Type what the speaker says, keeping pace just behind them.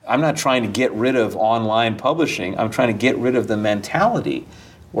I'm not trying to get rid of online publishing. I'm trying to get rid of the mentality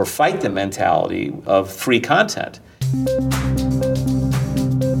or fight the mentality of free content.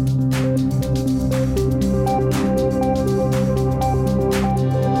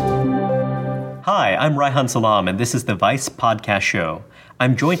 Hi, I'm Reihan Salam, and this is the Vice Podcast Show.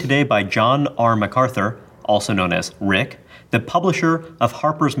 I'm joined today by John R. MacArthur, also known as Rick, the publisher of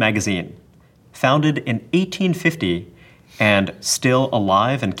Harper's Magazine. Founded in 1850 and still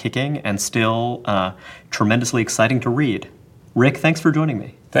alive and kicking and still tremendously exciting to read. Rick, thanks for joining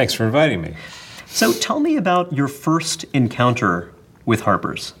me. Thanks for inviting me. So tell me about your first encounter with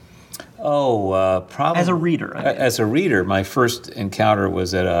Harper's. Probably as a reader. As a reader, my first encounter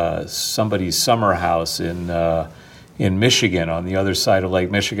was at somebody's summer house in Michigan, on the other side of Lake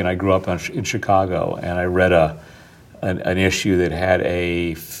Michigan. I grew up in Chicago, and I read an issue that had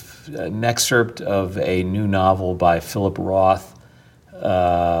an excerpt of a new novel by Philip Roth,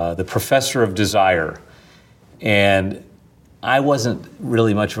 The Professor of Desire. And I wasn't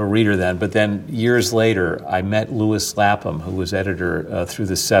really much of a reader then, but then years later, I met Louis Lapham, who was editor through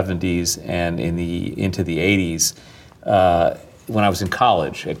the 70s and into the 80s when I was in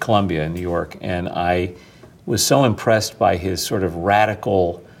college at Columbia in New York. And I was so impressed by his sort of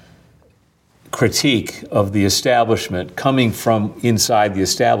radical critique of the establishment coming from inside the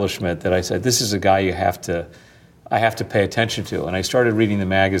establishment that I said, this is a guy I have to pay attention to. And I started reading the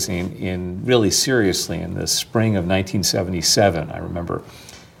magazine really seriously in the spring of 1977, I remember,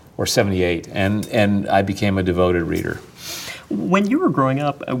 or 78, and I became a devoted reader. When you were growing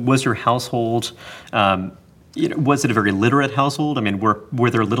up, was your household, was it a very literate household? I mean, were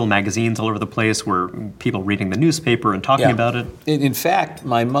there little magazines all over the place? Were people reading the newspaper and talking about it? In fact,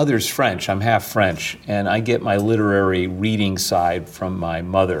 my mother's French. I'm half French, and I get my literary reading side from my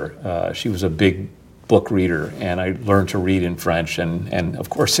mother. She was a big book reader, and I learned to read in French and of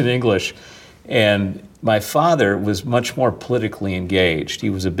course in English. And my father was much more politically engaged. He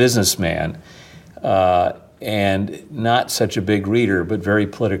was a businessman and not such a big reader, but very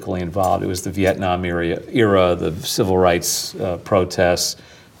politically involved. It was the Vietnam era, the civil rights protests.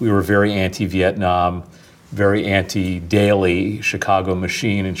 We were very anti-Vietnam, very anti-Daily, Chicago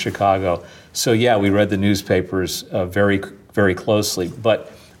Machine in Chicago. So yeah, we read the newspapers very, very closely.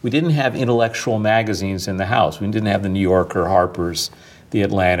 But we didn't have intellectual magazines in the house. We didn't have the New Yorker, Harper's, the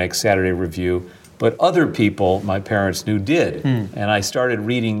Atlantic, Saturday Review. But other people my parents knew did. And I started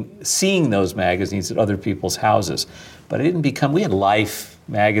seeing those magazines at other people's houses. But I didn't we had Life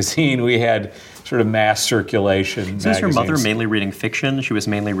magazine, we had sort of mass circulation magazines. So was your mother mainly reading fiction? She was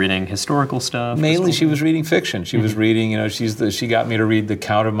mainly reading historical stuff? Mainly she was reading fiction. She was reading, she got me to read The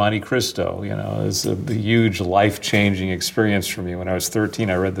Count of Monte Cristo. It was a huge life-changing experience for me. When I was 13,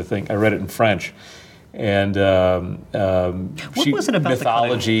 I read it in French. And what was it about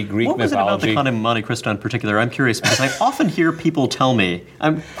mythology, Greek mythology. What was it about the Count of Monte Cristo in particular? I'm curious because I often hear people tell me,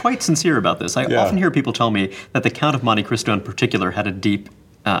 I'm quite sincere about this, I often hear people tell me that the Count of Monte Cristo in particular had a deep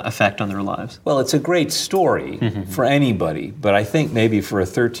effect on their lives. Well, it's a great story for anybody, but I think maybe for a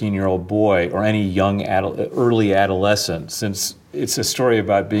 13-year-old boy or any young early adolescent, since it's a story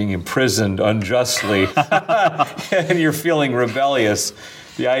about being imprisoned unjustly and you're feeling rebellious,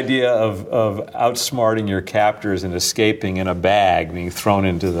 the idea of outsmarting your captors and escaping in a bag, being thrown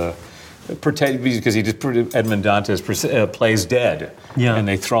into because Edmond Dantes plays dead, and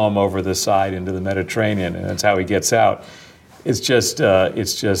they throw him over the side into the Mediterranean, and that's how he gets out. It's just a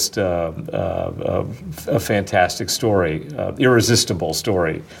fantastic story, irresistible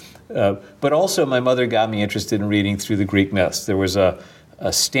story. But also, my mother got me interested in reading through the Greek myths. There was a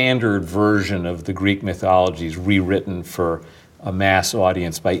standard version of the Greek mythologies rewritten for a mass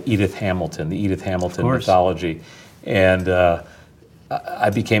audience by Edith Hamilton, the Edith Hamilton mythology. And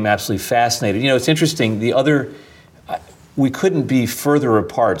I became absolutely fascinated. It's interesting, we couldn't be further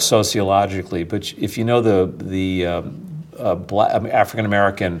apart sociologically, but if you know the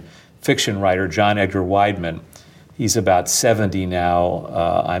African-American fiction writer, John Edgar Wideman, he's about 70 now,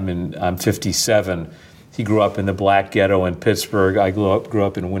 I'm 57. He grew up in the black ghetto in Pittsburgh. I grew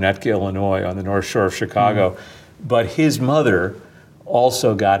up in Winnetka, Illinois, on the North Shore of Chicago. But his mother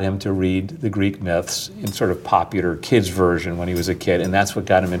also got him to read the Greek myths in sort of popular kids' version when he was a kid, and that's what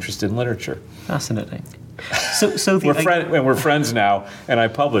got him interested in literature. Fascinating. We're friends now, and I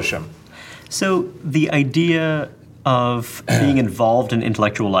publish him. So the idea of being involved in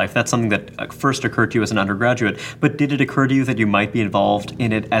intellectual life, that's something that first occurred to you as an undergraduate, but did it occur to you that you might be involved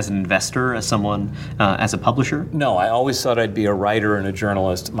in it as an investor, as someone, as a publisher? No, I always thought I'd be a writer and a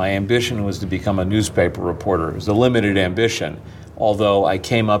journalist. My ambition was to become a newspaper reporter. It was a limited ambition. although I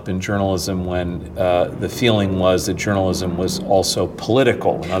came up in journalism when the feeling was that journalism was also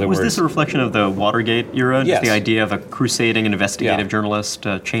political. In other words, was this a reflection of the Watergate era? Yes. Just the idea of a crusading and investigative journalist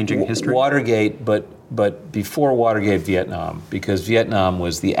changing history? Watergate, but before Watergate, Vietnam, because Vietnam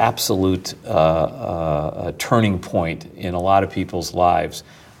was the absolute turning point in a lot of people's lives.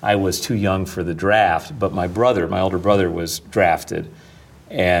 I was too young for the draft, but my older brother, was drafted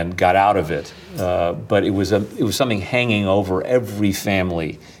and got out of it. But it was something hanging over every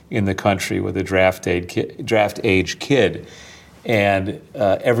family in the country with a draft age kid, and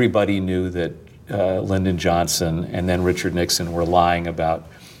everybody knew that Lyndon Johnson and then Richard Nixon were lying about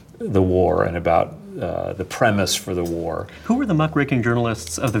the war and about the premise for the war. Who were the muckraking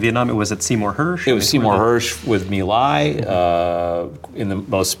journalists of the Vietnam? Was it Seymour Hersh? It was Seymour Hersh with My Lai in the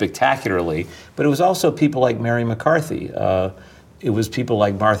most spectacularly, but it was also people like Mary McCarthy. It was people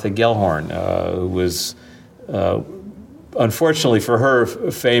like Martha Gellhorn, who was, unfortunately for her,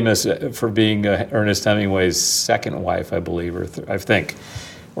 famous for being Ernest Hemingway's second wife, I believe,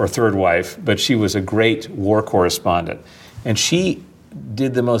 or third wife, but she was a great war correspondent. And she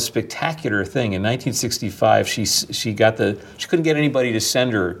did the most spectacular thing. In 1965, she couldn't get anybody to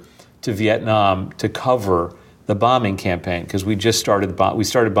send her to Vietnam to cover the bombing campaign, because we started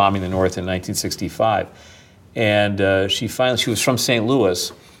bombing the North in 1965. And she was from St.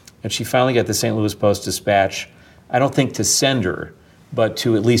 Louis, and she finally got the St. Louis Post-Dispatch, I don't think to send her, but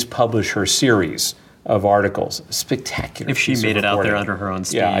to at least publish her series of articles. Spectacular. If she made it out there under her own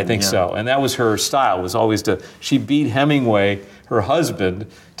steam. Yeah, I think so. And that was her style, was always she beat Hemingway, her husband,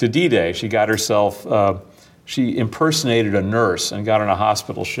 to D-Day. She got herself, she impersonated a nurse and got on a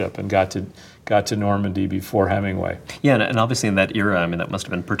hospital ship and got to Normandy before Hemingway. Yeah, and obviously in that era, I mean, that must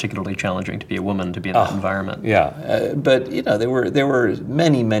have been particularly challenging to be a woman, to be in that environment. Yeah, but there were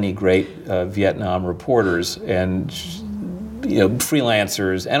many, many great Vietnam reporters and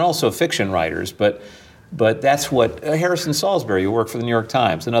freelancers and also fiction writers. But that's what Harrison Salisbury, who worked for the New York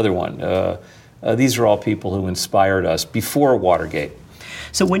Times, another one. These are all people who inspired us before Watergate.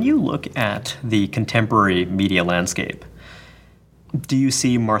 So when you look at the contemporary media landscape, do you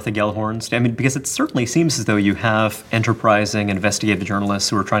see Martha Gellhorn's? I mean, because it certainly seems as though you have enterprising investigative journalists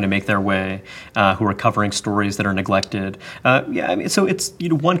who are trying to make their way, who are covering stories that are neglected. So it's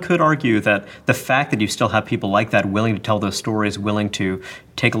one could argue that the fact that you still have people like that willing to tell those stories, willing to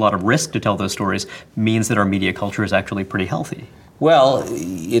take a lot of risk to tell those stories, means that our media culture is actually pretty healthy. Well,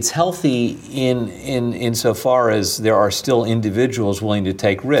 it's healthy insofar as there are still individuals willing to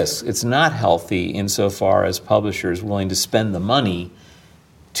take risks. It's not healthy insofar as publishers willing to spend the money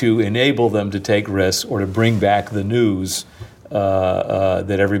to enable them to take risks or to bring back the news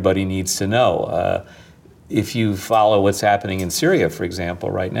that everybody needs to know. If you follow what's happening in Syria, for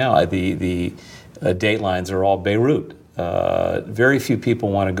example, right now, the date lines are all Beirut. Very few people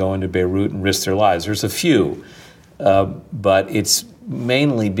want to go into Beirut and risk their lives. There's a few. But it's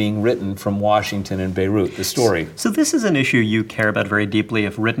mainly being written from Washington and Beirut, the story. So this is an issue you care about very deeply,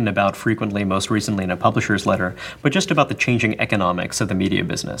 have written about frequently, most recently in a publisher's letter, but just about the changing economics of the media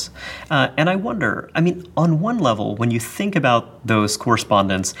business. And I wonder, I mean, on one level, when you think about those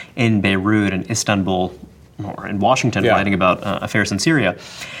correspondents in Beirut and Istanbul, or in Washington writing about affairs in Syria,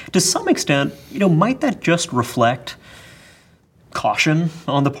 to some extent, might that just reflect caution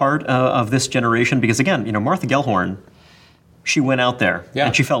on the part of this generation? Because again, Martha Gellhorn, she went out there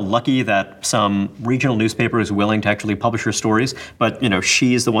and she felt lucky that some regional newspaper is willing to actually publish her stories, but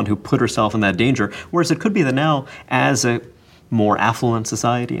she's the one who put herself in that danger. Whereas it could be that now, as a more affluent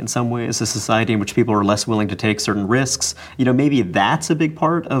society in some ways, a society in which people are less willing to take certain risks, maybe that's a big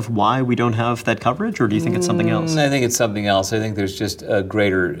part of why we don't have that coverage, or do you think it's something else? I think it's something else. I think there's just a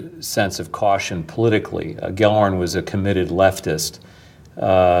greater sense of caution politically. Gellhorn was a committed leftist.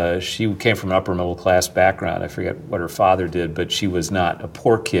 She came from an upper middle class background. I forget what her father did, but she was not a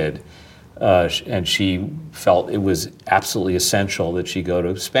poor kid. And she felt it was absolutely essential that she go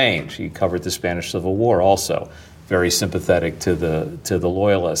to Spain. She covered the Spanish Civil War also. Very sympathetic to the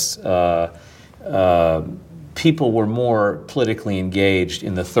loyalists. People were more politically engaged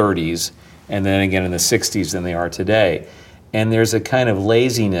in the 30s and then again in the 60s than they are today. And there's a kind of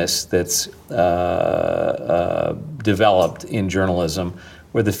laziness that's developed in journalism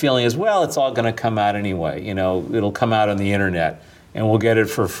where the feeling is, well, it's all going to come out anyway. It'll come out on the internet and we'll get it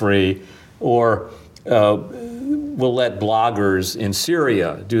for free. Or we'll let bloggers in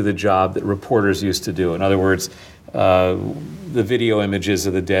Syria do the job that reporters used to do. In other words, the video images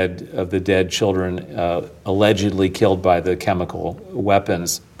of the dead children allegedly killed by the chemical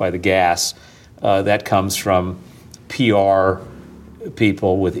weapons, by the gas, that comes from PR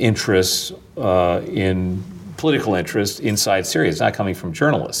people with interests in political interest inside Syria. It's not coming from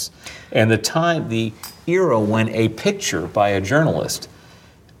journalists. And the era when a picture by a journalist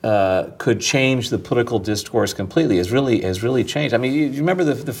could change the political discourse completely has really changed. I mean, you remember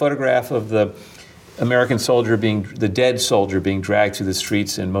the photograph of the American soldier the dead soldier being dragged through the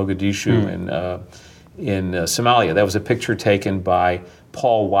streets in Mogadishu in Somalia. That was a picture taken by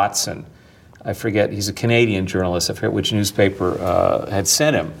Paul Watson. I forget, he's a Canadian journalist. I forget which newspaper had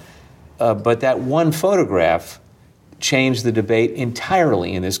sent him. But that one photograph changed the debate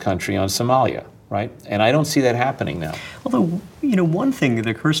entirely in this country on Somalia, right? And I don't see that happening now. Although, one thing that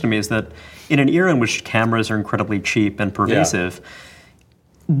occurs to me is that in an era in which cameras are incredibly cheap and pervasive,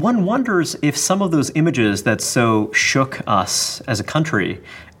 one wonders if some of those images that so shook us as a country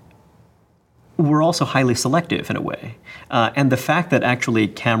were also highly selective in a way. And the fact that actually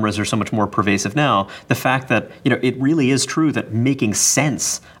cameras are so much more pervasive now, the fact that it really is true that making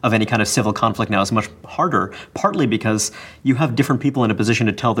sense of any kind of civil conflict now is much harder, partly because you have different people in a position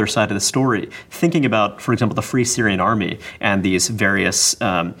to tell their side of the story. Thinking about, for example, the Free Syrian Army and these various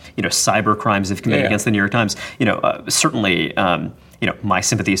cyber crimes they've committed against the New York Times, certainly my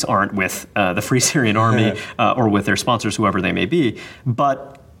sympathies aren't with the Free Syrian Army or with their sponsors, whoever they may be,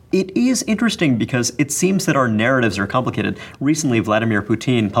 but it is interesting because it seems that our narratives are complicated. Recently, Vladimir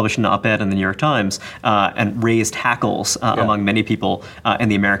Putin published an op-ed in the New York Times and raised hackles among many people in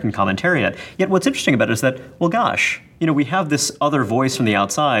the American commentariat. Yet what's interesting about it is that, well, gosh, we have this other voice from the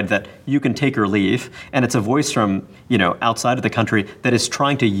outside that you can take or leave, and it's a voice from, outside of the country that is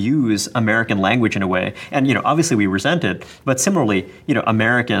trying to use American language in a way. And, obviously we resent it, but similarly,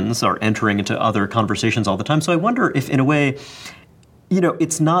 Americans are entering into other conversations all the time. So I wonder if, in a way,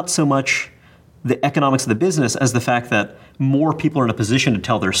 it's not so much the economics of the business as the fact that more people are in a position to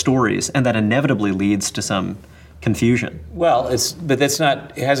tell their stories, and that inevitably leads to some confusion. Well,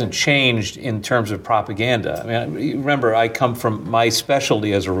 it hasn't changed in terms of propaganda. I mean, remember, my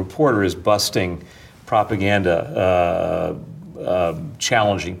specialty as a reporter is busting propaganda,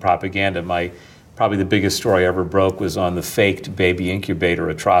 challenging propaganda. Probably the biggest story I ever broke was on the faked baby incubator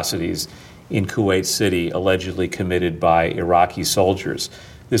atrocities in Kuwait City, allegedly committed by Iraqi soldiers.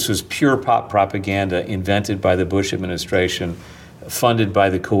 This was pure propaganda invented by the Bush administration, funded by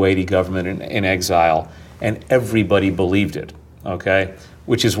the Kuwaiti government in exile, and everybody believed it, okay?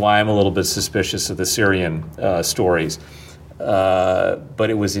 Which is why I'm a little bit suspicious of the Syrian stories. But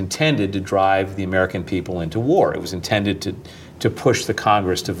it was intended to drive the American people into war. It was intended to push the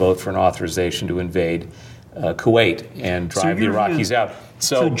Congress to vote for an authorization to invade Kuwait and drive the Iraqis out.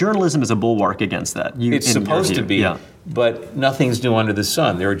 So journalism is a bulwark against that. It's supposed to be, but nothing's new under the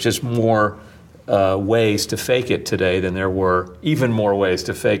sun. There are just more ways to fake it today than there were, even more ways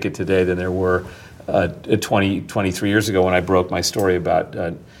to fake it today than there were 23 years ago when I broke my story about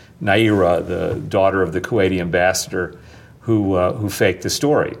Naira, the daughter of the Kuwaiti ambassador who faked the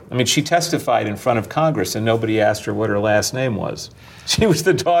story. I mean, she testified in front of Congress and nobody asked her what her last name was. She was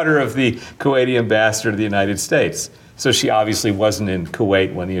the daughter of the Kuwaiti ambassador to the United States. So she obviously wasn't in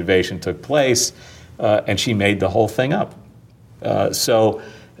Kuwait when the invasion took place, and she made the whole thing up.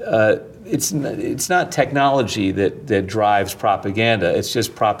 It's not technology that drives propaganda. It's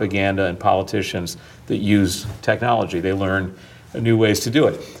just propaganda and politicians that use technology. They learn new ways to do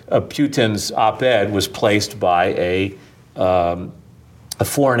it. Putin's op-ed was placed by a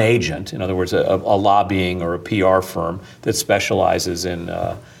foreign agent, in other words, a lobbying or a PR firm that specializes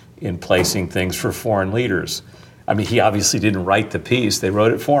in placing things for foreign leaders. I mean, he obviously didn't write the piece. They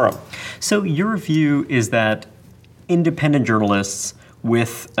wrote it for him. So your view is that independent journalists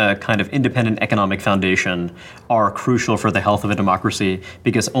with a kind of independent economic foundation are crucial for the health of a democracy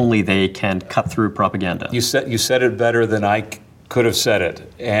because only they can cut through propaganda. You said it better than I could have said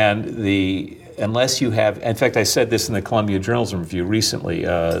it. And unless you have, in fact, I said this in the Columbia Journalism Review recently.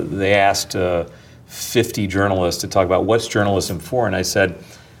 They asked 50 journalists to talk about what's journalism for, and I said,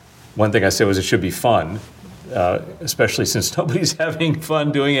 one thing I said was it should be fun. Especially since nobody's having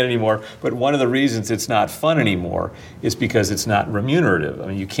fun doing it anymore. But one of the reasons it's not fun anymore is because it's not remunerative. I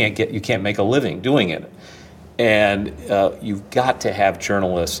mean, you can't make a living doing it. And you've got to have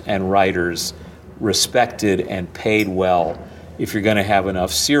journalists and writers respected and paid well if you're going to have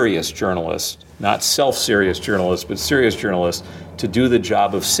enough serious journalists, not self-serious journalists, but serious journalists, to do the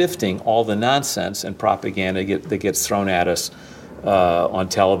job of sifting all the nonsense and propaganda that gets thrown at us on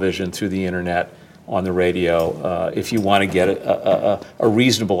television, through the internet, on the radio, if you want to get a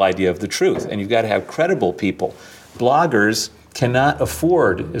reasonable idea of the truth. And you've got to have credible people. Bloggers cannot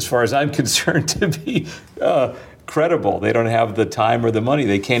afford, as far as I'm concerned, to be credible. They don't have the time or the money.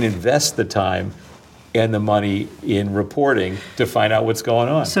 They can't invest the time and the money in reporting to find out what's going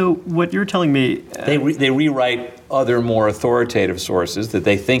on. So what you're telling me... They rewrite other more authoritative sources that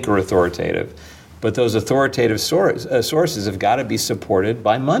they think are authoritative, but those authoritative sources have got to be supported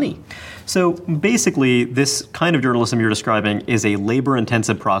by money. So basically, this kind of journalism you're describing is a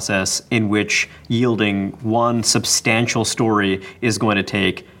labor-intensive process in which yielding one substantial story is going to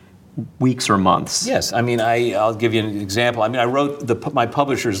take weeks or months. Yes. I mean, I'll give you an example. I mean, I wrote my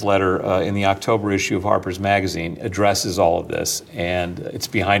publisher's letter in the October issue of Harper's Magazine addresses all of this, and it's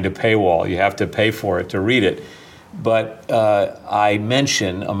behind a paywall. You have to pay for it to read it. But I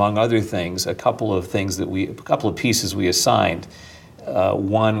mention, among other things, a couple of pieces we assigned.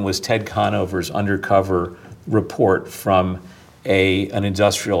 One was Ted Conover's undercover report from an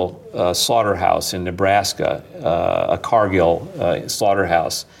industrial slaughterhouse in Nebraska, a Cargill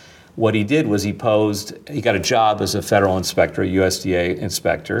slaughterhouse. What he did was he got a job as a federal inspector, a USDA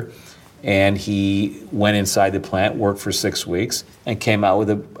inspector, and he went inside the plant, worked for 6 weeks, and came out with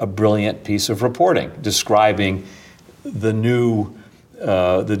a brilliant piece of reporting describing the new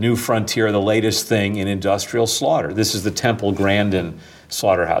frontier, the latest thing in industrial slaughter. This is the Temple Grandin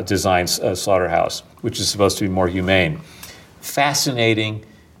slaughterhouse, which is supposed to be more humane. Fascinating,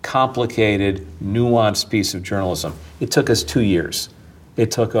 complicated, nuanced piece of journalism. It took us 2 years. It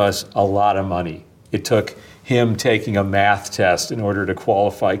took us a lot of money. It took him taking a math test in order to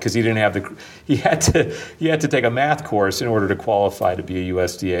qualify, because he had to take a math course in order to qualify to be a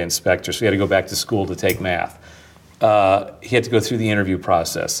USDA inspector. So he had to go back to school to take math. He had to go through the interview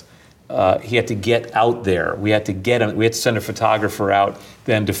process. He had to get out there. We had to get him. We had to send a photographer out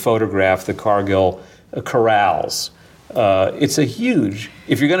then to photograph the Cargill corrals. It's a huge.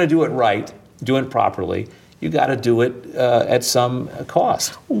 If you're going to do it right, do it properly, you got to do it at some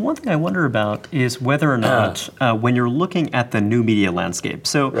cost. Well, one thing I wonder about is whether or not when you're looking at the new media landscape.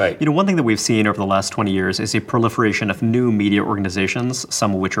 So, right. One thing that we've seen over the last 20 years is a proliferation of new media organizations,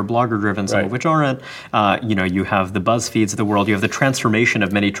 some of which are blogger-driven, some right. of which aren't. You have the BuzzFeeds of the world. You have the transformation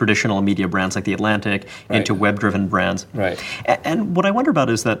of many traditional media brands like The Atlantic right. into web-driven brands. Right. And what I wonder about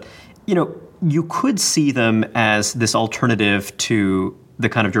is that, you could see them as this alternative to the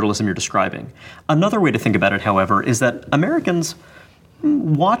kind of journalism you're describing. Another way to think about it, however, is that Americans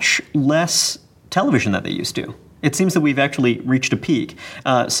watch less television than they used to. It seems that we've actually reached a peak.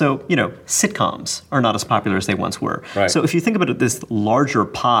 Sitcoms are not as popular as they once were. Right. So if you think about it, this larger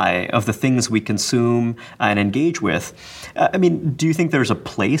pie of the things we consume and engage with, do you think there's a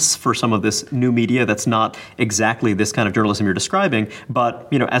place for some of this new media that's not exactly this kind of journalism you're describing, but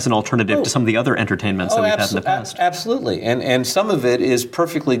as an alternative to some of the other entertainments that we've had in the past? Absolutely. And some of it is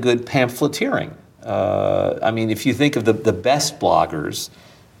perfectly good pamphleteering. If you think of the best bloggers,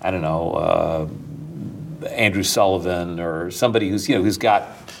 I don't know, Andrew Sullivan or somebody who's got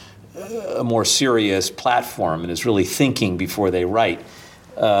a more serious platform and is really thinking before they write.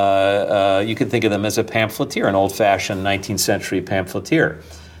 You can think of them as a pamphleteer, an old-fashioned 19th century pamphleteer.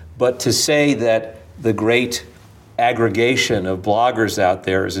 But to say that the great aggregation of bloggers out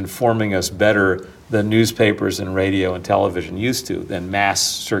there is informing us better than newspapers and radio and television used to, than mass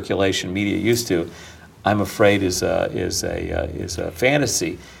circulation media used to, I'm afraid is a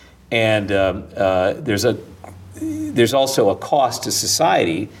fantasy. And there's also a cost to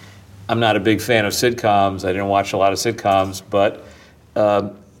society. I'm not a big fan of sitcoms. I didn't watch a lot of sitcoms, but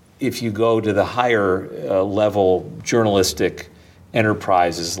if you go to the higher level journalistic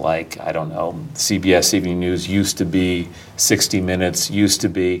enterprises like, I don't know, CBS Evening News used to be, 60 Minutes used to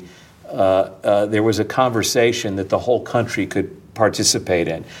be, there was a conversation that the whole country could participate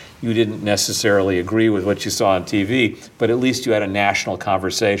in. You didn't necessarily agree with what you saw on TV, but at least you had a national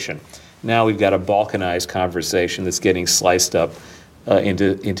conversation. Now we've got a balkanized conversation that's getting sliced up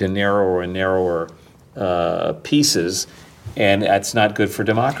into narrower and narrower pieces, and that's not good for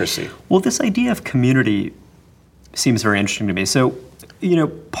democracy. Well, this idea of community seems very interesting to me. So,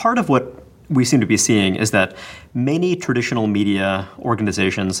 part of what we seem to be seeing is that many traditional media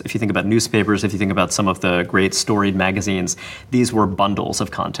organizations, if you think about newspapers, if you think about some of the great storied magazines, these were bundles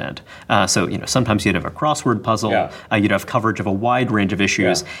of content. Sometimes you'd have a crossword puzzle, you'd have coverage of a wide range of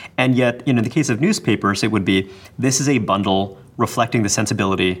issues, and yet, in the case of newspapers, it would be, this is a bundle reflecting the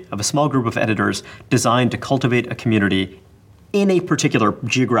sensibility of a small group of editors designed to cultivate a community in a particular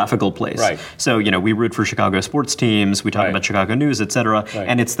geographical place. Right. So, we root for Chicago sports teams, we talk about Chicago news, et cetera,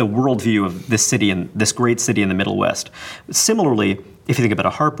 and it's the worldview of this city and this great city in the Middle West. Similarly, if you think about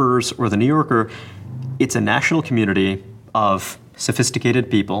a Harper's or the New Yorker, it's a national community of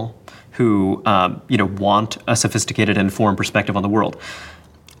sophisticated people who, want a sophisticated and informed perspective on the world.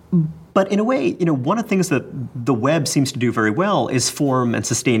 But in a way, one of the things that the web seems to do very well is form and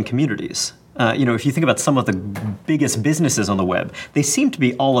sustain communities. if you think about some of the biggest businesses on the web, they seem to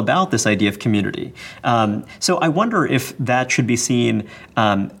be all about this idea of community. So I wonder if that should be seen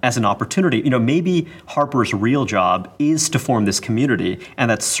as an opportunity. Maybe Harper's real job is to form this community, and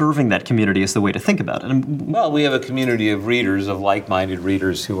that serving that community is the way to think about it. Well, we have a community of readers, of like-minded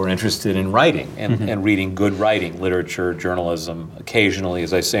readers who are interested in writing and reading good writing, literature, journalism, occasionally,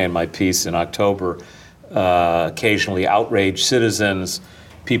 as I say in my piece in October, occasionally outraged citizens,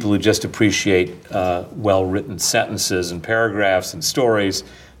 people who just appreciate well-written sentences and paragraphs and stories,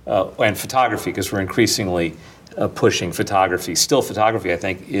 and photography, because we're increasingly pushing photography. Still photography, I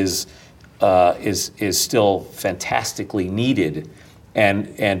think, is still fantastically needed,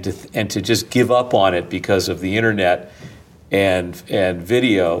 and to just give up on it because of the internet and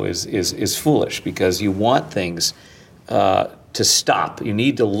video is foolish, because you want things to stop. You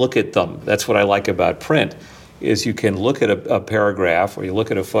need to look at them. That's what I like about print, is you can look at a paragraph, or you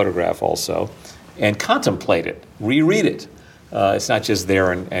look at a photograph also, and contemplate it, reread it. It's not just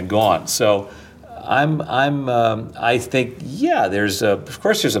there and gone. So I think, yeah, of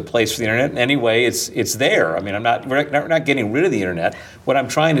course there's a place for the internet. Anyway, it's there. I mean, we're not getting rid of the internet. What I'm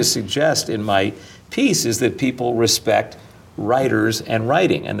trying to suggest in my piece is that people respect writers and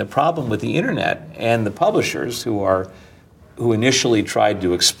writing. And the problem with the internet and the publishers who initially tried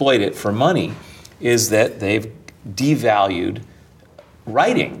to exploit it for money is that they've devalued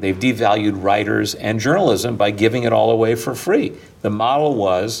writing. They've devalued writers and journalism by giving it all away for free. The model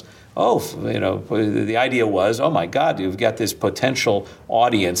was, the idea was, oh my God, you've got this potential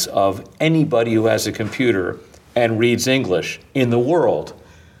audience of anybody who has a computer and reads English in the world.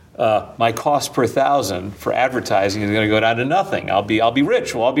 My cost per thousand for advertising is going to go down to nothing. I'll be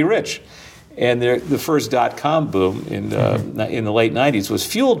rich. Well, I'll be rich. And the first .com boom in the late 90s was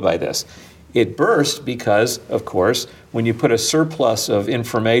fueled by this. It burst because, of course, when you put a surplus of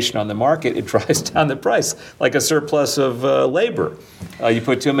information on the market, it drives down the price, like a surplus of labor. You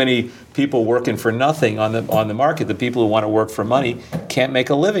put too many people working for nothing on the market. The people who want to work for money can't make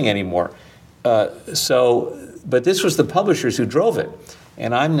a living anymore. But this was the publishers who drove it.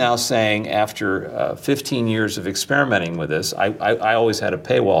 And I'm now saying, after 15 years of experimenting with this, I always had a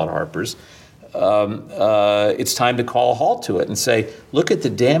paywall at Harper's. It's time to call a halt to it and say, look at the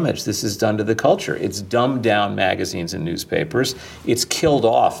damage this has done to the culture. It's dumbed down magazines and newspapers. It's killed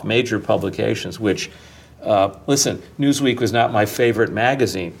off major publications, which, listen, Newsweek was not my favorite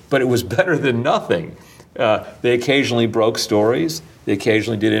magazine, but it was better than nothing. They occasionally broke stories. They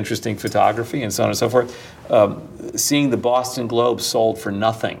occasionally did interesting photography and so on and so forth. Seeing the Boston Globe sold for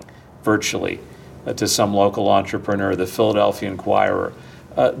nothing, virtually, to some local entrepreneur, the Philadelphia Inquirer.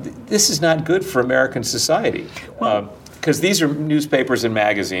 This is not good for American society, because these are newspapers and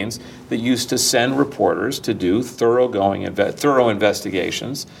magazines that used to send reporters to do thorough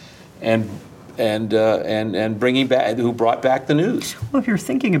investigations, and who brought back the news. Well, if you're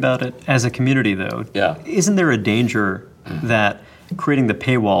thinking about it as a community, though, isn't there a danger that creating the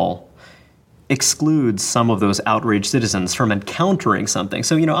paywall excludes some of those outraged citizens from encountering something?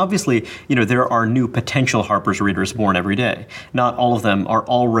 So, obviously, there are new potential Harper's readers born every day. Not all of them are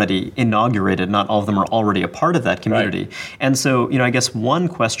already inaugurated. Not all of them are already a part of that community. Right. And so, I guess one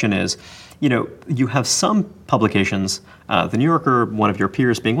question is, you have some publications, The New Yorker, one of your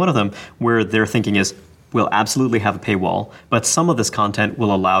peers being one of them, where their thinking is, we'll absolutely have a paywall, but some of this content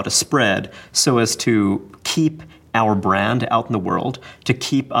will allow to spread so as to keep our brand out in the world, to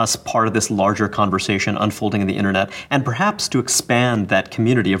keep us part of this larger conversation unfolding in the internet, and perhaps to expand that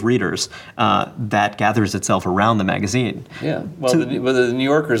community of readers that gathers itself around the magazine. Yeah, well, the New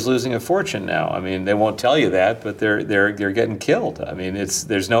Yorker is losing a fortune now. I mean, they won't tell you that, but they're getting killed. I mean,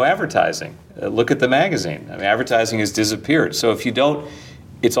 there's no advertising. Look at the magazine. I mean, advertising has disappeared. So if you don't,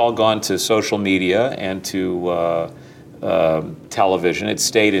 it's all gone to social media and to television. It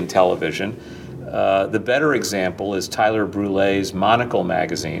stayed in television. The better example is Tyler Brulé's Monocle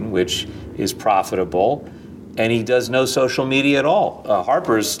magazine, which is profitable, and he does no social media at all.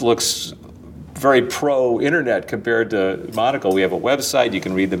 Harper's looks very pro-internet compared to Monocle. We have a website. You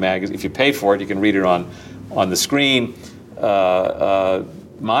can read the magazine. If you pay for it, you can read it on the screen.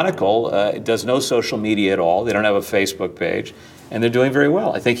 Monocle does no social media at all. They don't have a Facebook page, and they're doing very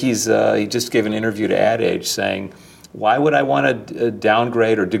well. I think he just gave an interview to Ad Age saying, why would I want to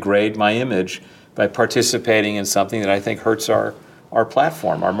downgrade or degrade my image by participating in something that I think hurts our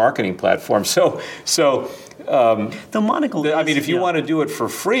platform, our marketing platform? So the Monocle. If you want to do it for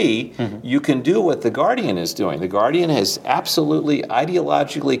free, you can do what The Guardian is doing. The Guardian is absolutely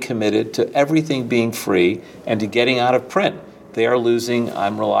ideologically committed to everything being free and to getting out of print. They are losing,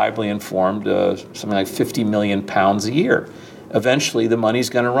 I'm reliably informed, something like £50 million a year. Eventually, the money's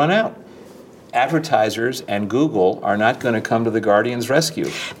going to run out. advertisers and Google are not going to come to the Guardian's rescue.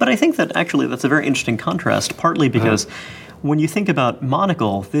 But I think that actually that's a very interesting contrast, partly because when you think about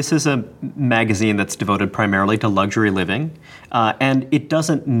Monocle, this is a magazine that's devoted primarily to luxury living, and it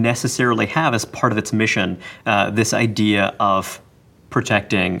doesn't necessarily have as part of its mission this idea of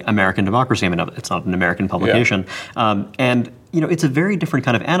protecting American democracy. I mean, it's not an American publication. Yeah. And it's a very different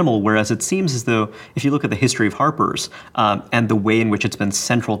kind of animal, whereas it seems as though, if you look at the history of Harper's and the way in which it's been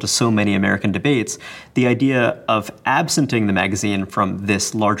central to so many American debates, the idea of absenting the magazine from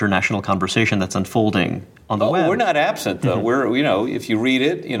this larger national conversation that's unfolding on the web. We're not absent, though. We're, if you read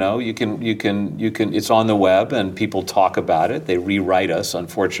it, you can. It's on the web, and people talk about it. They rewrite us.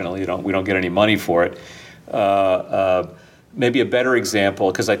 Unfortunately, we don't get any money for it. Maybe a better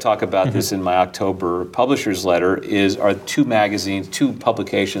example, because I talk about this in my October publisher's letter, are two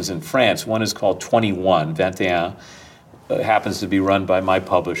publications in France. One is called 21, happens to be run by my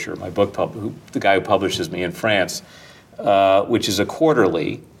publisher, my the guy who publishes me in France, which is a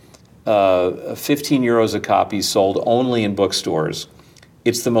quarterly, 15 euros a copy, sold only in bookstores.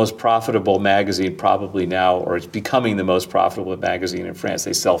 It's the most profitable magazine probably now, or it's becoming the most profitable magazine in France.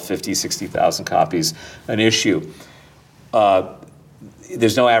 They sell 50, 60,000 copies an issue.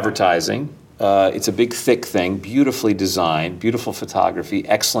 There's no advertising. It's a big, thick thing, beautifully designed, beautiful photography,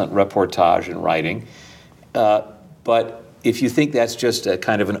 excellent reportage and writing. But if you think that's just a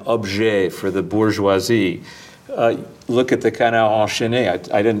kind of an objet for the bourgeoisie, look at the Canard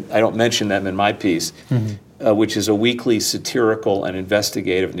Enchaîné. I don't mention them in my piece, which is a weekly satirical and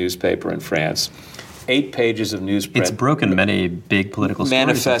investigative newspaper in France. 8 pages of newsprint. It's broken many big political stories.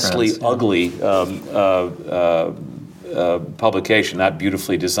 Manifestly ugly publication, not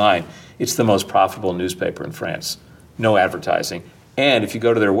beautifully designed. It's the most profitable newspaper in France. No advertising. And if you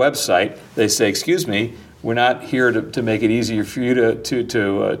go to their website, they say, excuse me, we're not here to make it easier for you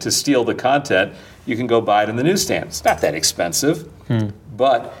to steal the content. You can go buy it in the newsstand. It's not that expensive,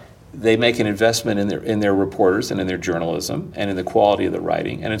 but they make an investment in their reporters and in their journalism and in the quality of the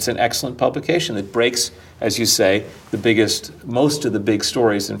writing. And it's an excellent publication that breaks, as you say, most of the big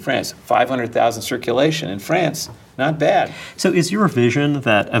stories in France. 500,000 circulation in France. Not bad. So is your vision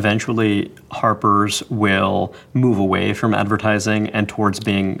that eventually Harper's will move away from advertising and towards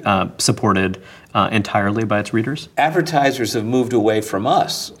being supported entirely by its readers? Advertisers have moved away from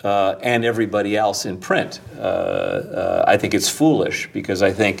us and everybody else in print. I think it's foolish because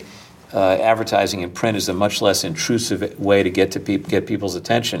I think advertising in print is a much less intrusive way to get people's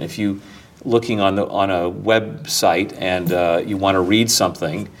attention. If you looking on a website and you want to read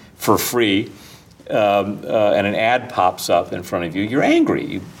something for free, and an ad pops up in front of you, you're angry.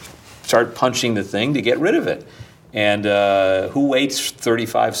 You start punching the thing to get rid of it. And who waits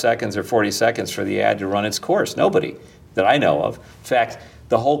 35 seconds or 40 seconds for the ad to run its course? Nobody that I know of. In fact,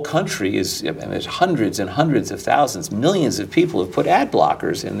 the whole country there's hundreds and hundreds of thousands, millions of people have put ad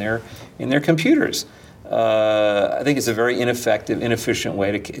blockers in their computers. I think it's a very ineffective, inefficient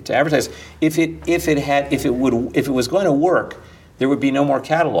way to advertise. If it was going to work, there would be no more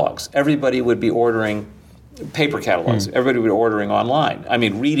catalogs. Everybody would be ordering paper catalogs. Everybody would be ordering online. I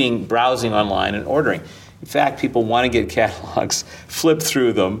mean, browsing online and ordering. In fact, people want to get catalogs, flip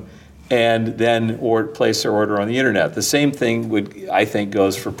through them, and then place their order on the internet. The same thing I think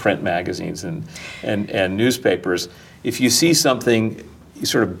goes for print magazines and newspapers. If you see something, you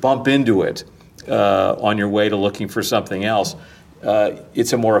sort of bump into it on your way to looking for something else.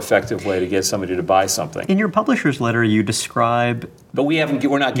 It's a more effective way to get somebody to buy something. In your publisher's letter, you describe... But we're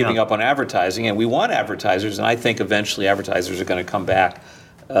not giving up on advertising, and we want advertisers, and I think eventually advertisers are going to come back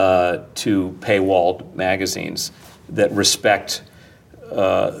to paywalled magazines that respect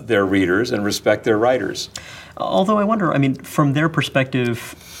their readers and respect their writers. Although I wonder, from their perspective,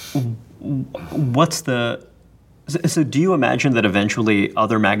 what's the... So do you imagine that eventually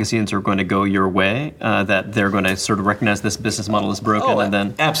other magazines are going to go your way, that they're going to sort of recognize this business model is broken and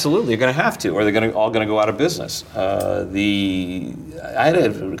then... Absolutely, they're going to have to, or they're all going to go out of business. I had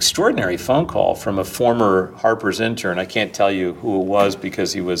an extraordinary phone call from a former Harper's intern. I can't tell you who it was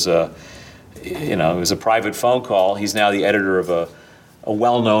because it was a private phone call. He's now the editor of a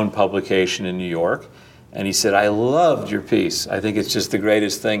well-known publication in New York. And he said, I loved your piece. I think it's just the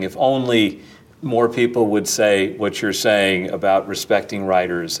greatest thing. If only more people would say what you're saying about respecting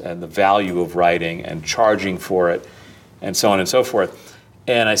writers and the value of writing and charging for it and so on and so forth.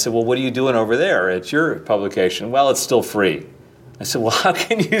 And I said, well, what are you doing over there at your publication? Well, it's still free. I said, well, how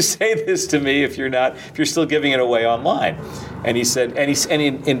can you say this to me if you're still giving it away online? And he said,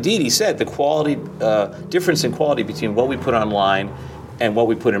 indeed he said, the quality difference in quality between what we put online and what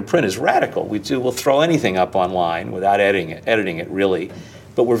we put in print is radical. We'll throw anything up online without editing it really.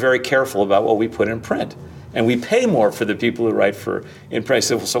 but we're very careful about what we put in print. And we pay more for the people who write for in print.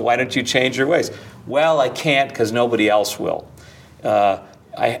 So why don't you change your ways? Well, I can't because nobody else will.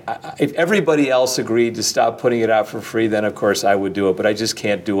 If everybody else agreed to stop putting it out for free, then of course I would do it. But I just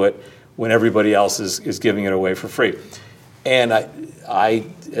can't do it when everybody else is giving it away for free. And I,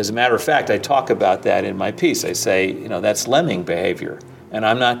 as a matter of fact, I talk about that in my piece. I say, that's lemming behavior, and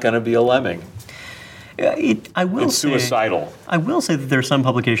I'm not going to be a lemming. It's suicidal. I will say that there are some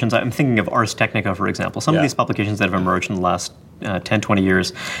publications, I'm thinking of Ars Technica, for example, some of these publications that have emerged in the last 10, 20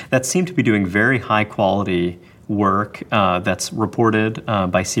 years that seem to be doing very high quality work that's reported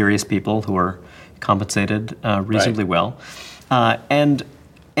by serious people who are compensated reasonably well.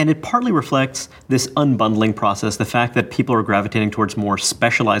 And it partly reflects this unbundling process, the fact that people are gravitating towards more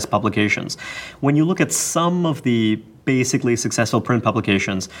specialized publications. When you look at some of the basically successful print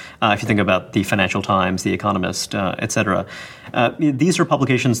publications, if you think about the Financial Times, The Economist, et cetera, these are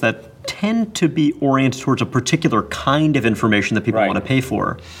publications that tend to be oriented towards a particular kind of information that people want to pay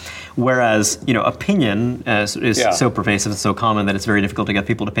for. Whereas, opinion is so pervasive and so common that it's very difficult to get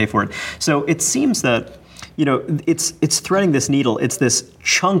people to pay for it. So it seems that it's threading this needle. It's this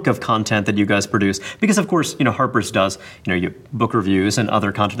chunk of content that you guys produce because, of course, Harper's does book reviews and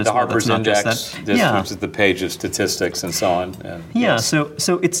other content as well. The Harper's Index, which is the page of statistics and so on. And, So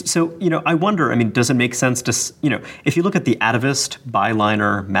I wonder. I mean, does it make sense to if you look at the Atavist,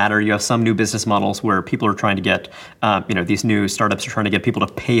 Byliner, Matter, you have some new business models where people are trying to get these new startups are trying to get people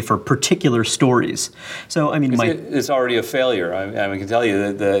to pay for particular stories. So I mean, it's already a failure. I can tell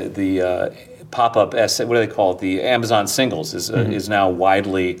you that the pop-up essay, what do they call it? The Amazon Singles is now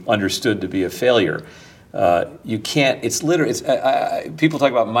widely understood to be a failure. You can't. It's literally. People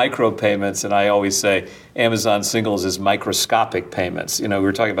talk about micropayments, and I always say Amazon Singles is microscopic payments. We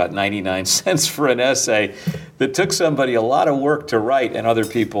were talking about 99 cents for an essay that took somebody a lot of work to write and other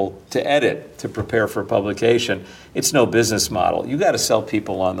people to edit to prepare for publication. It's no business model. You got to sell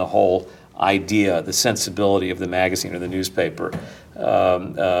people on the whole idea, the sensibility of the magazine or the newspaper,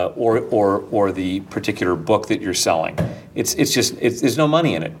 or the particular book that you're selling. There's no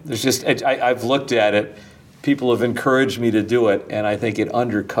money in it. I've looked at it. People have encouraged me to do it, and I think it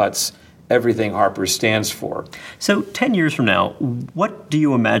undercuts everything Harper's stands for. So 10 years from now, what do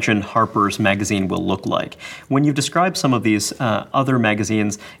you imagine Harper's Magazine will look like? When you've described some of these other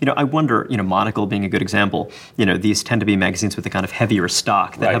magazines, I wonder, Monocle being a good example, these tend to be magazines with a kind of heavier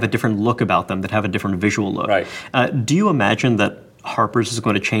stock that have a different look about them, that have a different visual look. Right. Do you imagine that Harper's is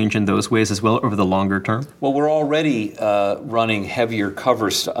going to change in those ways as well over the longer term? Well, we're already running heavier cover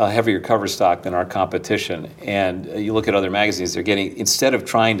stock than our competition, and you look at other magazines; they're getting, instead of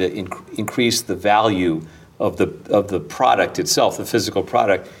trying to increase the value of the product itself, the physical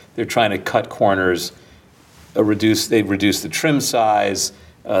product, they're trying to cut corners, reduce the trim size.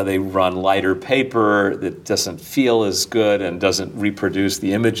 They run lighter paper that doesn't feel as good and doesn't reproduce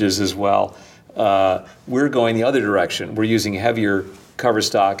the images as well. We're going the other direction. We're using heavier cover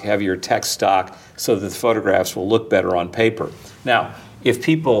stock, heavier text stock, so that the photographs will look better on paper. Now, if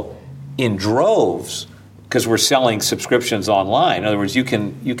people in droves, because we're selling subscriptions online, in other words, you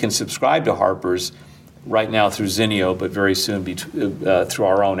can subscribe to Harper's right now through Zinio, but very soon through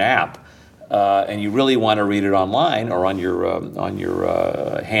our own app. And you really want to read it online or on your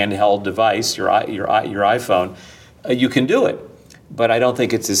handheld device, your iPhone, you can do it. But I don't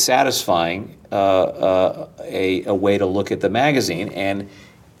think it's as satisfying a way to look at the magazine, and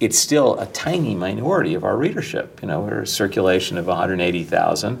it's still a tiny minority of our readership. We're a circulation of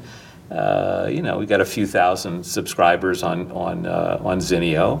 180,000. We got a few thousand subscribers on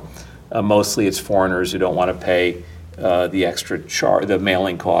Zinio. Mostly it's foreigners who don't want to pay the extra the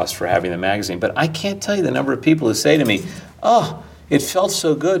mailing cost for having the magazine. But I can't tell you the number of people who say to me, "Oh, it felt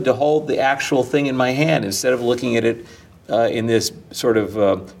so good to hold the actual thing in my hand instead of looking at it in this sort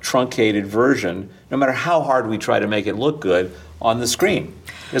of truncated version, no matter how hard we try to make it look good on the screen."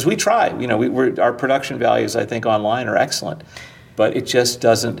 Because we try. Our production values, I think, online are excellent. But it just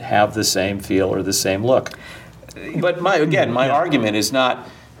doesn't have the same feel or the same look. But my argument is not,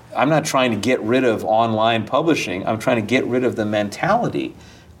 I'm not trying to get rid of online publishing. I'm trying to get rid of the mentality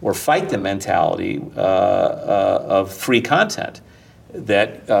or fight the mentality of free content.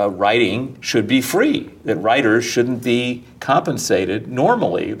 That writing should be free, that writers shouldn't be compensated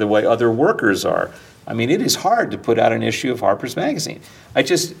normally the way other workers are. I mean, it is hard to put out an issue of Harper's Magazine. I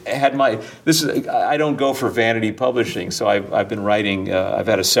just had I don't go for vanity publishing, so I've been writing, I've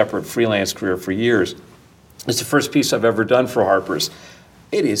had a separate freelance career for years. It's the first piece I've ever done for Harper's.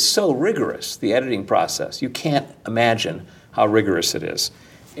 It is so rigorous, the editing process. You can't imagine how rigorous it is.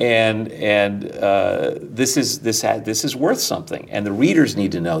 and this is worth something, and the readers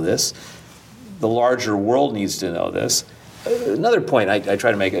need to know this. The larger world needs to know this. Another point I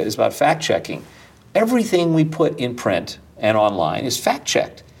try to make is about fact checking. Everything we put in print and online is fact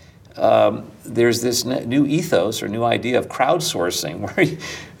checked. There's this new ethos or new idea of crowdsourcing, where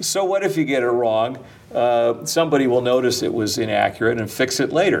so what if you get it wrong? Somebody will notice it was inaccurate and fix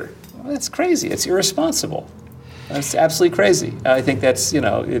it later. Well, that's crazy. It's irresponsible. That's absolutely crazy. I think that's,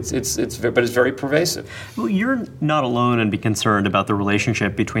 but it's very pervasive. Well, you're not alone in being concerned about the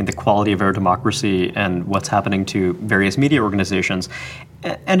relationship between the quality of our democracy and what's happening to various media organizations.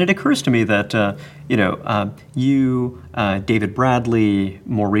 And it occurs to me that, you, David Bradley,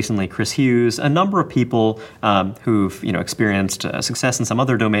 more recently Chris Hughes, a number of people who've, experienced success in some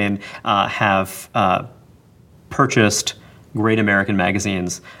other domain have purchased great American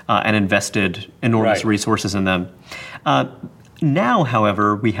magazines and invested enormous resources in them. Now,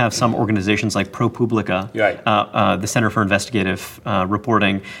 however, we have some organizations like ProPublica, the Center for Investigative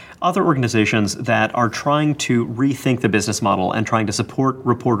Reporting, other organizations that are trying to rethink the business model and trying to support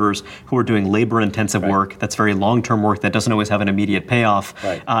reporters who are doing labor-intensive work that's very long-term work that doesn't always have an immediate payoff,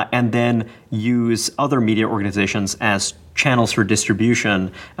 and then use other media organizations as channels for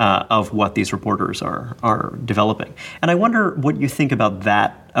distribution of what these reporters are developing. And I wonder what you think about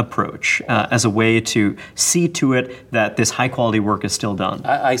that approach as a way to see to it that this high-quality work is still done.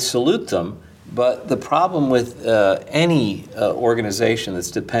 I salute them, but the problem with any organization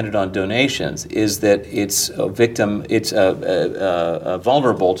that's dependent on donations is that it's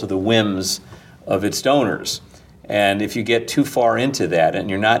vulnerable to the whims of its donors. And if you get too far into that and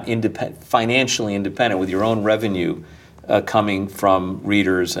you're not financially independent with your own revenue coming from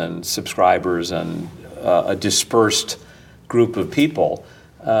readers and subscribers and a dispersed group of people,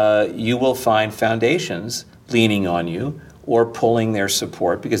 you will find foundations leaning on you or pulling their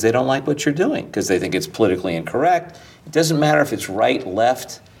support because they don't like what you're doing, because they think it's politically incorrect. It doesn't matter if it's right,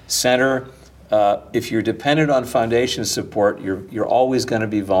 left, center. If you're dependent on foundation support, you're always going to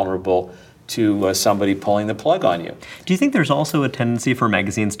be vulnerable to somebody pulling the plug on you. Do you think there's also a tendency for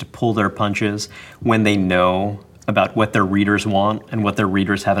magazines to pull their punches when they know about what their readers want and what their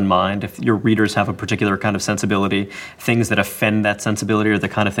readers have in mind? If your readers have a particular kind of sensibility, things that offend that sensibility are the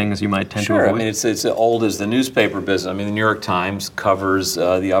kind of things you might tend to avoid? Sure. I mean, it's old as the newspaper business. I mean, the New York Times covers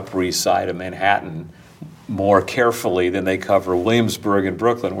the Upper East Side of Manhattan more carefully than they cover Williamsburg and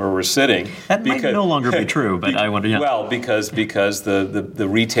Brooklyn, where we're sitting. That might no longer be true, but I wonder. Yeah. Well, because the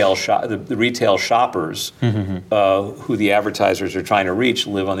retail shoppers who the advertisers are trying to reach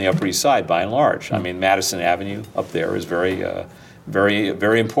live on the Upper East Side by and large. I mean, Madison Avenue up there is very,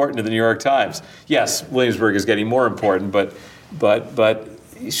 very important to the New York Times. Yes, Williamsburg is getting more important, but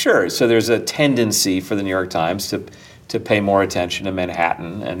sure. So there's a tendency for the New York Times to pay more attention to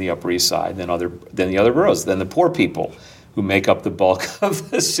Manhattan and the Upper East Side than the other boroughs, than the poor people who make up the bulk of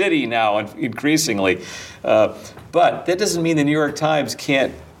the city now, increasingly. But that doesn't mean the New York Times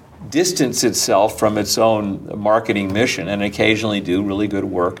can't distance itself from its own marketing mission and occasionally do really good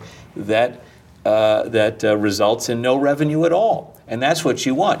work that results in no revenue at all. And that's what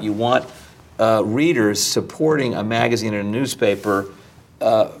you want. You want readers supporting a magazine and a newspaper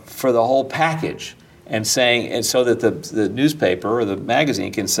for the whole package. And so that the newspaper or the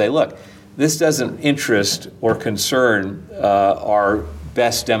magazine can say, look, this doesn't interest or concern our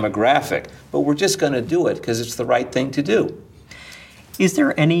best demographic, but we're just going to do it because it's the right thing to do. Is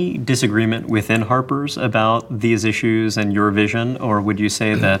there any disagreement within Harper's about these issues and your vision, or would you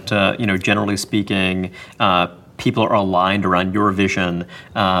say that, generally speaking, people are aligned around your vision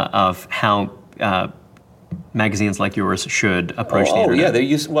of how magazines like yours should approach the internet?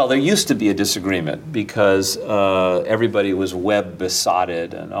 Yeah, there used to be a disagreement because everybody was web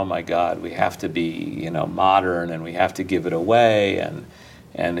besotted, and oh my God, we have to be modern and we have to give it away,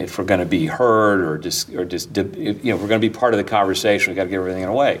 and if we're going to be heard or if we're going to be part of the conversation, we got to give everything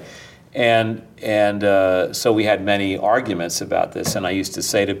away, and so we had many arguments about this, and I used to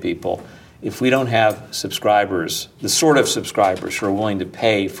say to people, if we don't have subscribers, the sort of subscribers who are willing to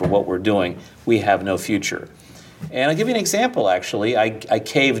pay for what we're doing, we have no future. And I'll give you an example, actually. I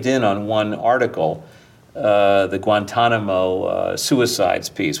caved in on one article, the Guantanamo suicides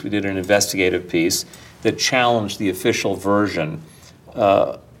piece. We did an investigative piece that challenged the official version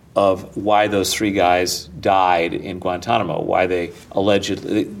of why those three guys died in Guantanamo, why they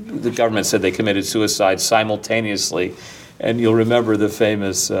allegedly, the government said they committed suicide simultaneously. And you'll remember the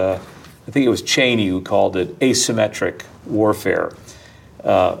famous, I think it was Cheney who called it asymmetric warfare.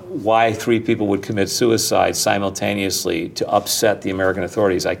 Why three people would commit suicide simultaneously to upset the American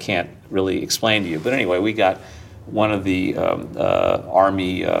authorities, I can't really explain to you. But anyway, we got Army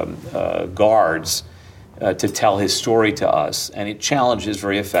guards to tell his story to us, and it challenges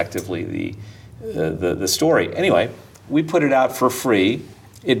very effectively the story. Anyway, we put it out for free.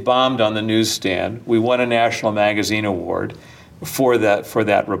 It bombed on the newsstand. We won a National Magazine Award for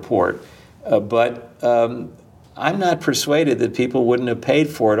that report. But I'm not persuaded that people wouldn't have paid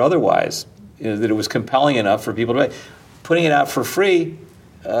for it otherwise, that it was compelling enough for people to pay. Putting it out for free,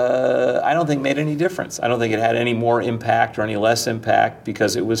 I don't think made any difference. I don't think it had any more impact or any less impact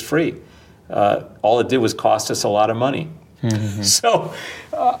because it was free. All it did was cost us a lot of money. Mm-hmm. So,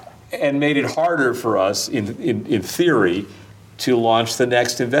 and made it harder for us, in theory, to launch the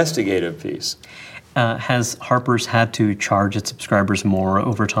next investigative piece. Has Harper's had to charge its subscribers more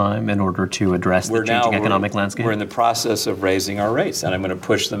over time in order to address the changing economic landscape? We're in the process of raising our rates, and I'm going to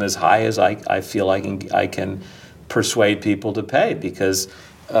push them as high as I feel I can persuade people to pay, because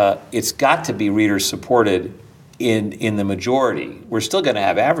it's got to be reader-supported in the majority. We're still going to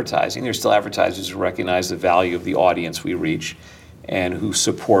have advertising. There's still advertisers who recognize the value of the audience we reach and who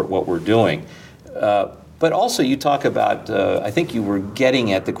support what we're doing. But also you talk about, I think you were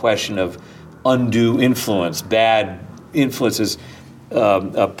getting at the question of undue influence, bad influences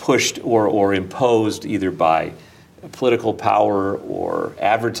pushed or imposed either by political power or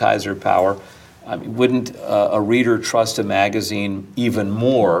advertiser power. I mean, wouldn't a reader trust a magazine even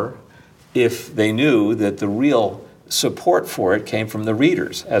more if they knew that the real support for it came from the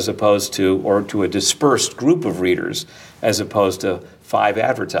readers, as opposed to, or to a dispersed group of readers, as opposed to 5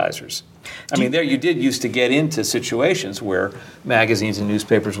 advertisers? I mean, there you did used to get into situations where magazines and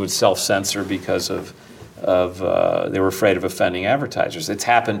newspapers would self-censor because of they were afraid of offending advertisers. It's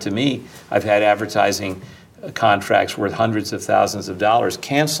happened to me. I've had advertising contracts worth hundreds of thousands of dollars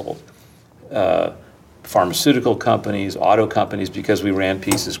canceled. Pharmaceutical companies, auto companies, because we ran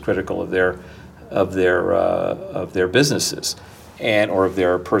pieces critical of their businesses or of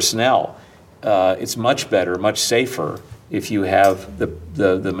their personnel. It's much better, much safer if you have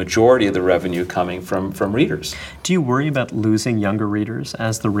the majority of the revenue coming from readers. Do you worry about losing younger readers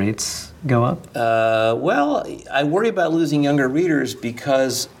as the rates go up? Well, I worry about losing younger readers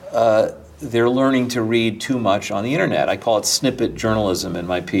because they're learning to read too much on the internet. I call it snippet journalism in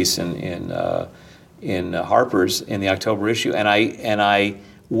my piece in Harper's in the October issue, and I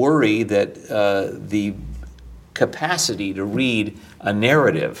worry that the capacity to read a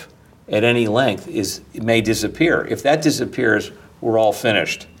narrative at any length may disappear. If that disappears, we're all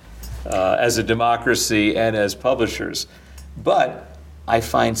finished as a democracy and as publishers. But I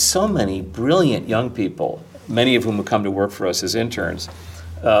find so many brilliant young people, many of whom have come to work for us as interns,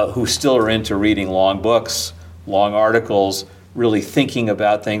 who still are into reading long books, long articles, really thinking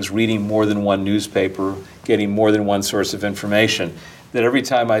about things, reading more than one newspaper, getting more than one source of information, that every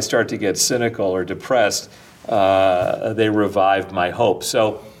time I start to get cynical or depressed, they revive my hope.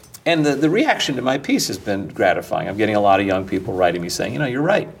 So, and the reaction to my piece has been gratifying. I'm getting a lot of young people writing me saying, you're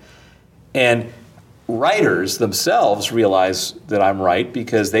right. And writers themselves realize that I'm right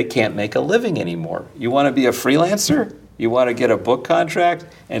because they can't make a living anymore. You want to be a freelancer? You want to get a book contract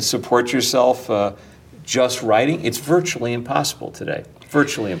and support yourself just writing? It's virtually impossible today.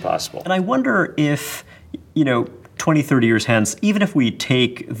 Virtually impossible. And I wonder if, 20, 30 years hence, even if we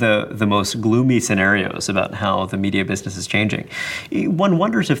take the most gloomy scenarios about how the media business is changing, one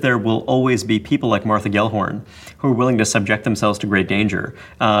wonders if there will always be people like Martha Gellhorn who are willing to subject themselves to great danger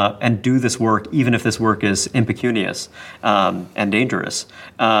and do this work, even if this work is impecunious and dangerous.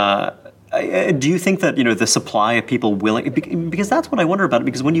 Do you think that the supply of people willing, because that's what I wonder about,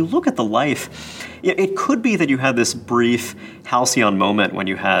 because when you look at the life, it could be that you had this brief halcyon moment when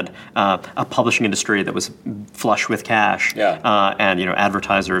you had a publishing industry that was flush with cash, and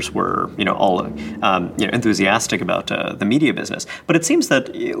advertisers were all enthusiastic about the media business. But it seems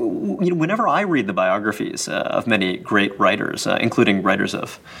that whenever I read the biographies of many great writers, including writers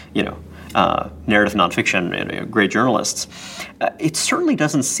of narrative nonfiction, great journalists, it certainly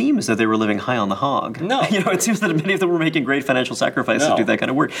doesn't seem as though they were living high on the hog. No. It seems that many of them were making great financial sacrifices to do that kind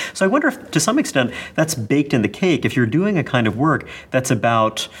of work. So I wonder if, to some extent, that's baked in the cake. If you're doing a kind of work that's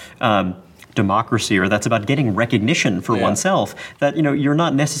about democracy or that's about getting recognition for oneself, that you're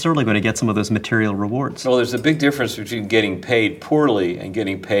not necessarily going to get some of those material rewards. Well, there's a big difference between getting paid poorly and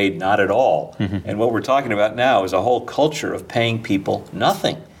getting paid not at all. Mm-hmm. And what we're talking about now is a whole culture of paying people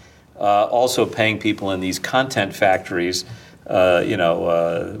nothing. Also paying people in these content factories,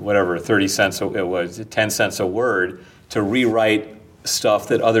 whatever, 30 cents, it was 10 cents a word to rewrite stuff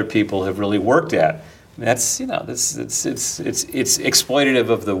that other people have really worked at. That's, it's exploitative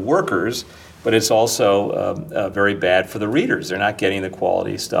of the workers, but it's also very bad for the readers. They're not getting the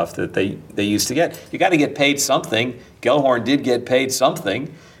quality stuff that they used to get. You got to get paid something. Gellhorn did get paid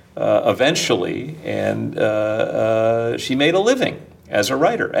something eventually, and she made a living as a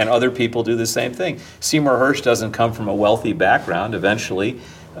writer, and other people do the same thing. Seymour Hersh doesn't come from a wealthy background. Eventually,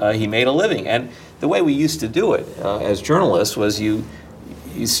 he made a living. And the way we used to do it as journalists was you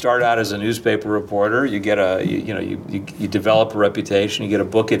start out as a newspaper reporter, you get you develop a reputation, you get a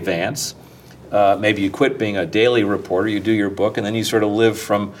book advance. Maybe you quit being a daily reporter, you do your book, and then you sort of live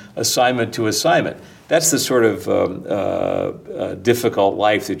from assignment to assignment. That's the sort of difficult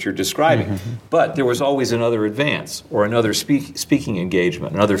life that you're describing. Mm-hmm. But there was always another advance or another speaking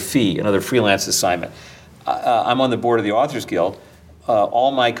engagement, another fee, another freelance assignment. I'm on the board of the Authors Guild.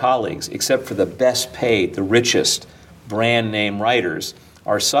 All my colleagues, except for the best paid, the richest brand name writers,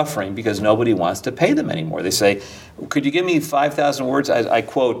 are suffering because nobody wants to pay them anymore. They say, could you give me 5,000 words? I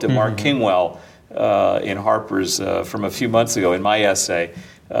quote Mark Kingwell in Harper's from a few months ago in my essay.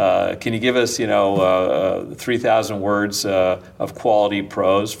 Can you give us, 3,000 words of quality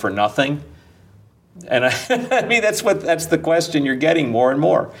prose for nothing? And I mean, that's the question you're getting more and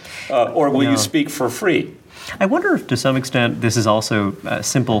more. Or will you speak for free? I wonder if to some extent this is also a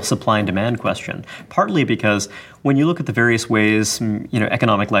simple supply and demand question, partly because when you look at the various ways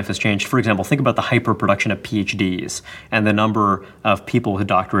economic life has changed, for example, think about the hyper-production of PhDs and the number of people with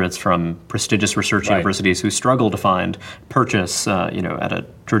doctorates from prestigious research universities who struggle to find purchase at a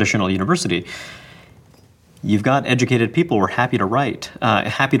traditional university. You've got educated people who are happy to write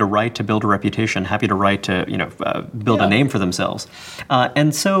to build a reputation, happy to write to build a name for themselves,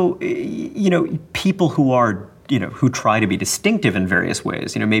 and so people who are who try to be distinctive in various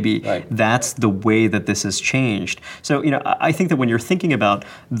ways. Maybe that's the way that this has changed. So I think that when you're thinking about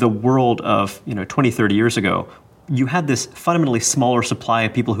the world of 20, 30 years ago, you had this fundamentally smaller supply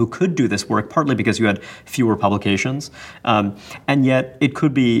of people who could do this work, partly because you had fewer publications, and yet it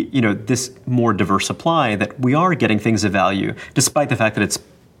could be, this more diverse supply that we are getting things of value, despite the fact that it's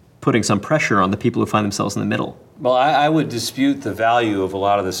putting some pressure on the people who find themselves in the middle. Well, I would dispute the value of a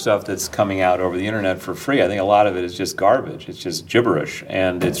lot of the stuff that's coming out over the internet for free. I think a lot of it is just garbage. It's just gibberish,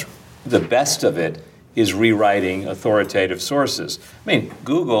 and it's the best of it is rewriting authoritative sources. I mean,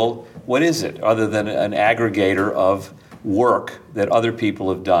 Google, what is it other than an aggregator of work that other people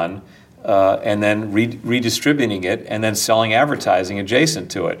have done and then redistributing it and then selling advertising adjacent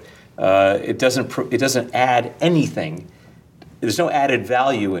to it? It doesn't add anything. There's no added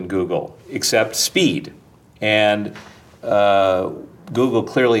value in Google except speed. And Google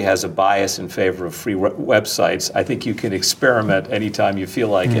clearly has a bias in favor of free websites. I think you can experiment anytime you feel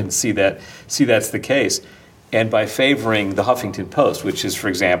like it and see that's the case. And by favoring the Huffington Post, which is, for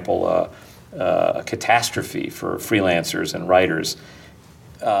example, a catastrophe for freelancers and writers,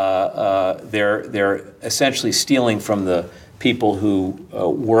 they're essentially stealing from the people who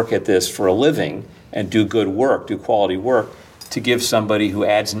work at this for a living and do good work, do quality work, to give somebody who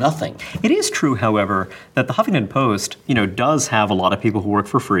adds nothing. It is true, however, that the Huffington Post, does have a lot of people who work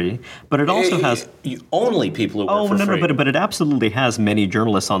for free, but it also has only people who work for free. But it absolutely has many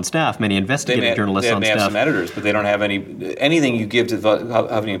journalists on staff, many investigative journalists on staff. They have some editors, but they don't have anything you give to the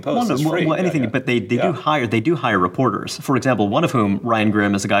Huffington Post is free. Well, anything, but they do hire reporters. For example, one of whom, Ryan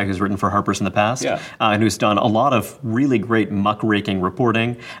Grimm, is a guy who's written for Harper's in the past, and who's done a lot of really great muckraking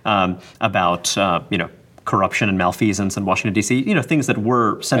reporting about corruption and malfeasance in Washington, D.C., things that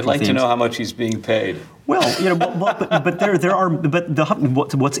were central themes. I'd like to know how much he's being paid. Well,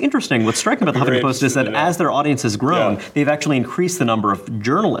 what's interesting, what's striking about the Huffington Post is that as their audience has grown, they've actually increased the number of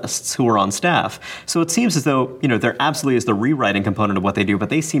journalists who are on staff. So it seems as though, there absolutely is the rewriting component of what they do, but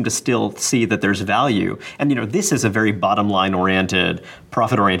they seem to still see that there's value. And, this is a very bottom line oriented,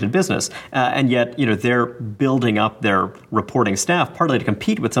 profit oriented business. And yet, they're building up their reporting staff partly to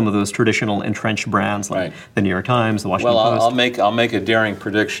compete with some of those traditional entrenched brands like the New York Times, the Washington Post. Well, I'll make a daring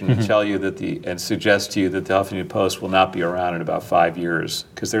prediction and tell you and suggest to you that the Huffington Post will not be around in about 5 years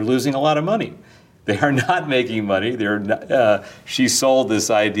because they're losing a lot of money. They are not making money. She sold this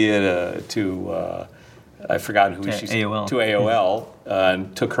idea to I've forgotten who she AOL. To AOL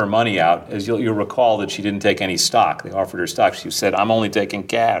and took her money out. As you'll recall that she didn't take any stock. They offered her stock. She said, "I'm only taking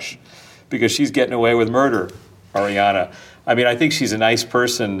cash," because she's getting away with murder. Arianna. I mean, I think she's a nice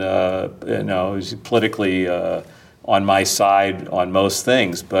person. She's politically on my side on most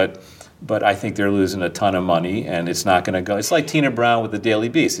things, but I think they're losing a ton of money, and it's not going to go. It's like Tina Brown with the Daily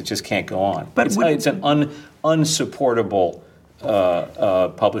Beast. It just can't go on. But it's an unsupportable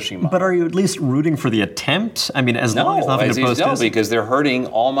publishing model. But are you at least rooting for the attempt? I mean, as long as the Huffington Post is... because they're hurting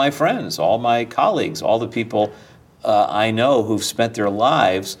all my friends, all my colleagues, all the people I know who've spent their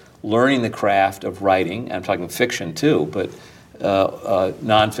lives learning the craft of writing. I'm talking fiction too, but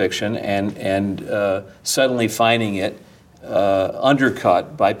nonfiction, and suddenly finding it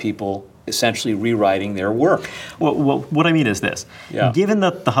undercut by people essentially rewriting their work. Well, what I mean is this. Yeah. Given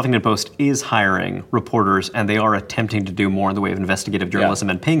that the Huffington Post is hiring reporters and they are attempting to do more in the way of investigative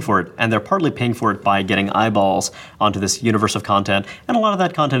journalism and paying for it, and they're partly paying for it by getting eyeballs onto this universe of content, and a lot of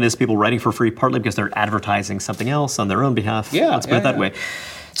that content is people writing for free, partly because they're advertising something else on their own behalf. Let's put it that way.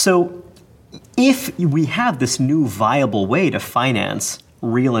 So if we have this new viable way to finance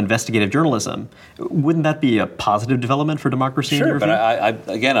real investigative journalism, wouldn't that be a positive development for democracy? Sure, but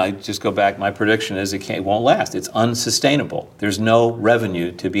I just go back. My prediction is it won't last. It's unsustainable. There's no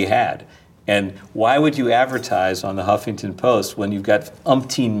revenue to be had. And why would you advertise on the Huffington Post when you've got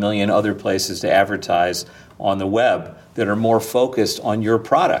umpteen million other places to advertise on the web that are more focused on your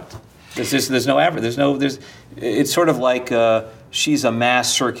product? There's no advert. It's sort of like she's a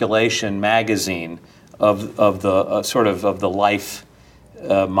mass circulation magazine of the sort of the Life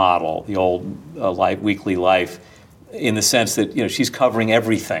model, the old Weekly Life, in the sense that she's covering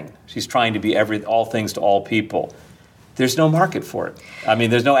everything. She's trying to be all things to all people. There's no market for it. I mean,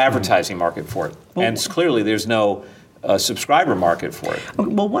 there's no advertising market for it, and clearly there's no subscriber market for it.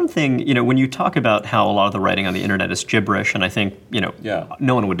 Well, one thing, when you talk about how a lot of the writing on the internet is gibberish, and I think,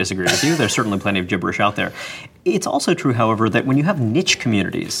 no one would disagree with you. There's certainly plenty of gibberish out there. It's also true, however, that when you have niche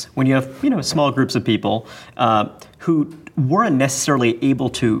communities, when you have, small groups of people who weren't necessarily able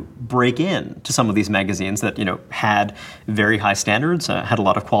to break in to some of these magazines that had very high standards, had a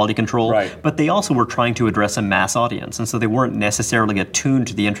lot of quality control, but they also were trying to address a mass audience, and so they weren't necessarily attuned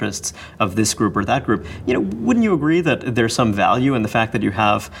to the interests of this group or that group. Wouldn't you agree that there's some value in the fact that you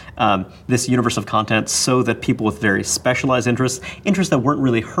have this universe of content so that people with very specialized interests that weren't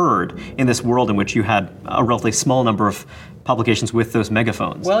really heard in this world in which you had a relatively small number of publications with those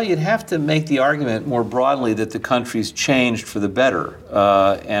megaphones? Well, you'd have to make the argument more broadly that the country's changed for the better.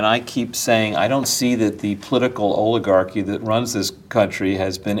 And I keep saying I don't see that the political oligarchy that runs this country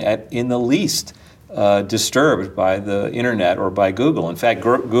has been in the least disturbed by the internet or by Google. In fact,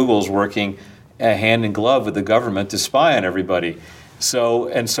 Google's working hand in glove with the government to spy on everybody. So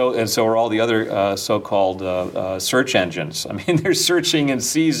are all the other so-called search engines. I mean, they're searching and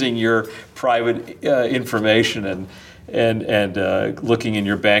seizing your private information and looking in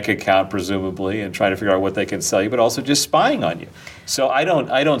your bank account, presumably, and trying to figure out what they can sell you, but also just spying on you. So I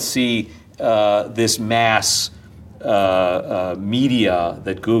don't see this mass media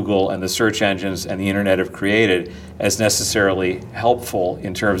that Google and the search engines and the internet have created as necessarily helpful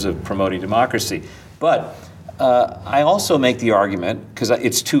in terms of promoting democracy. But I also make the argument, because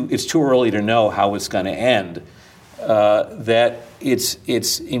it's too early to know how it's going to end, that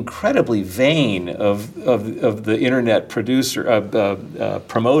it's incredibly vain of the internet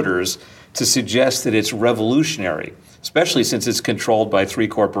promoters to suggest that it's revolutionary, especially since it's controlled by three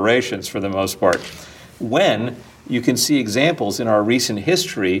corporations for the most part, when you can see examples in our recent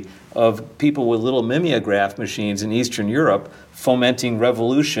history of people with little mimeograph machines in Eastern Europe fomenting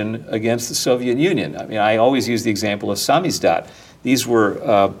revolution against the Soviet Union. I mean, I always use the example of Samizdat. These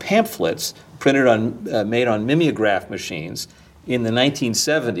were pamphlets made on mimeograph machines in the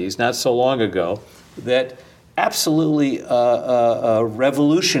 1970s, not so long ago, that absolutely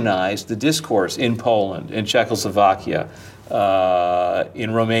revolutionized the discourse in Poland, in Czechoslovakia,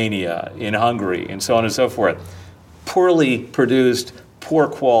 in Romania, in Hungary, and so on and so forth. Poorly produced, poor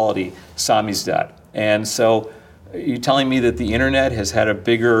quality Samizdat. And so you're telling me that the internet has had a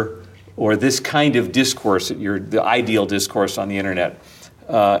bigger, or this kind of discourse, the ideal discourse on the internet,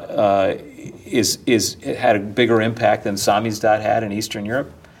 it had a bigger impact than Samizdat had in Eastern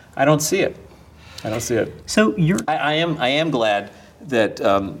Europe? I don't see it. So I am glad that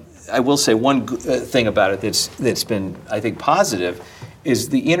I will say one thing about it that's been, I think, positive is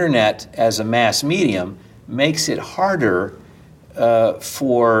the internet as a mass medium makes it harder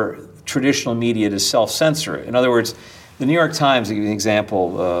for traditional media to self-censor. In other words, the New York Times, to give you an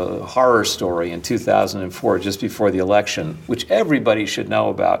example, horror story in 2004, just before the election, which everybody should know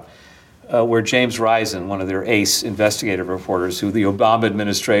about, where James Risen, one of their ace investigative reporters, who the Obama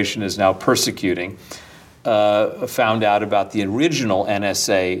administration is now persecuting, found out about the original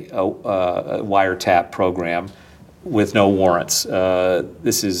NSA wiretap program with no warrants.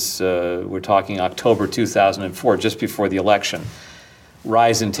 This is, we're talking October 2004, just before the election.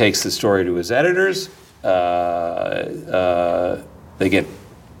 Risen takes the story to his editors. They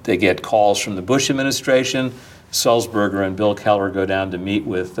get calls from the Bush administration. Sulzberger and Bill Keller go down to meet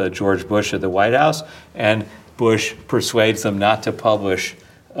with George Bush at the White House, and Bush persuades them not to publish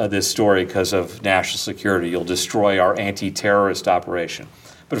this story because of national security. You'll destroy our anti-terrorist operation.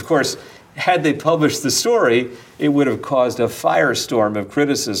 But of course, had they published the story, it would have caused a firestorm of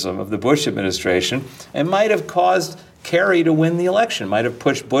criticism of the Bush administration and might have caused Kerry to win the election, might have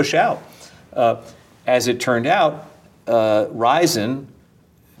pushed Bush out. As it turned out, Risen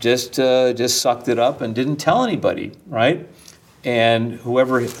just sucked it up and didn't tell anybody, right? And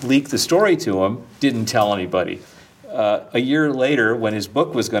whoever leaked the story to him didn't tell anybody. A year later, when his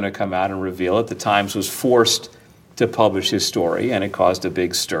book was going to come out and reveal it, the Times was forced to publish his story, and it caused a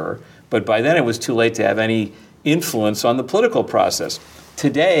big stir. But by then, it was too late to have any influence on the political process.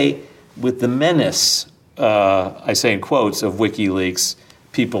 Today, with the menace, I say in quotes, of WikiLeaks,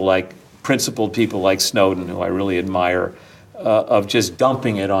 principled people like Snowden, who I really admire, of just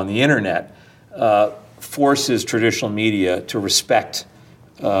dumping it on the internet, forces traditional media to respect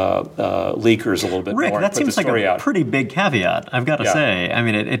leakers a little bit Rick, more. That seems like a pretty big caveat, I've got to say. I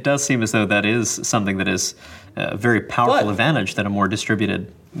mean, it does seem as though that is something that is a very powerful advantage that a more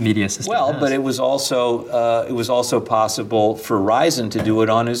distributed media system has. But it was also possible for Risen to do it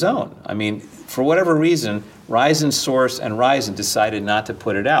on his own. I mean, for whatever reason, Risen Source and Risen decided not to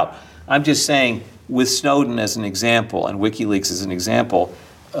put it out. I'm just saying, with Snowden as an example and WikiLeaks as an example,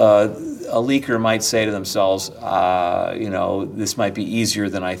 a leaker might say to themselves, this might be easier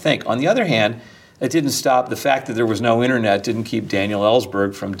than I think. On the other hand, it didn't stop. The fact that there was no internet didn't keep Daniel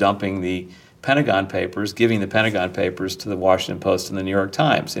Ellsberg from dumping the Pentagon Papers, giving the Pentagon Papers to the Washington Post and the New York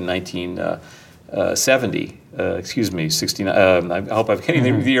Times in 1970. 69. I hope I'm getting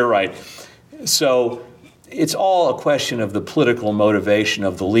the year right. So it's all a question of the political motivation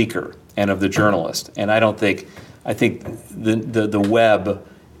of the leaker and of the journalist. And I think the web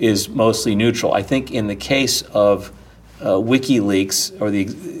is mostly neutral. I think in the case of WikiLeaks or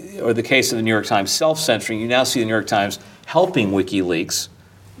the case of the New York Times self-censoring, you now see the New York Times helping WikiLeaks,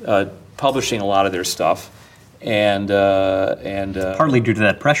 publishing a lot of their stuff, and partly due to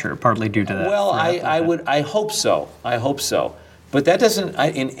that pressure, partly due to that. Well, I hope so. But that doesn't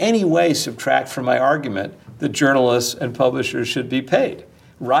in any way subtract from my argument that journalists and publishers should be paid.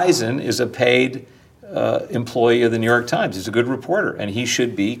 Risen is a paid employee of the New York Times. He's a good reporter, and he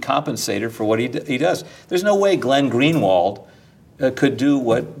should be compensated for what he does. There's no way Glenn Greenwald could do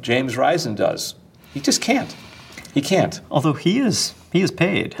what James Risen does. He just can't. He can't. Although he is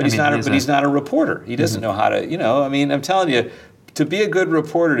paid. But he's not a reporter. He doesn't know how to, I'm telling you, to be a good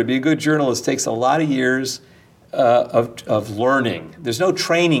reporter, to be a good journalist takes a lot of years of learning. There's no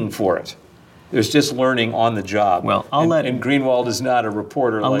training for it. There's just learning on the job. Well, and Greenwald is not a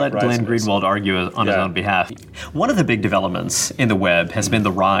reporter. I'll let Glenn Greenwald argue on his own behalf. One of the big developments in the web has been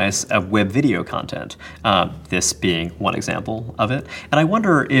the rise of web video content, this being one example of it. And I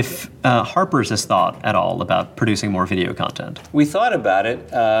wonder if Harper's has thought at all about producing more video content. We thought about it,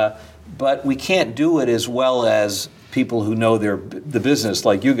 but we can't do it as well as people who know the business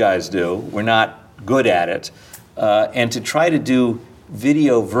like you guys do. We're not good at it. And to try to do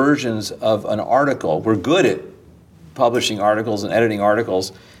video versions of an article, we're good at publishing articles and editing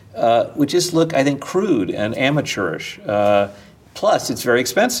articles, would just look, I think, crude and amateurish. Plus, it's very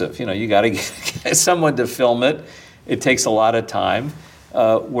expensive. You got to get someone to film it. It takes a lot of time.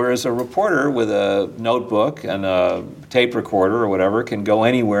 Whereas a reporter with a notebook and a tape recorder or whatever can go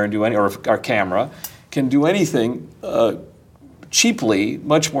anywhere and do or our camera can do anything cheaply,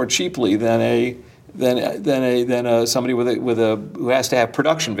 much more cheaply than somebody who has to have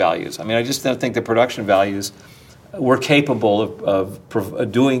production values. I mean, I just don't think the production values we're capable of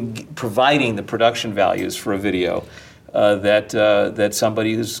providing the production values for a video that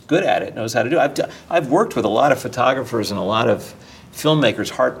somebody who's good at it knows how to do. I've worked with a lot of photographers and a lot of filmmakers.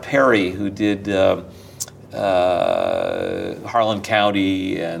 Hart Perry, who did Harlan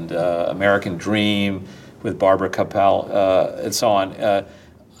County and American Dream with Barbara Capel and so on.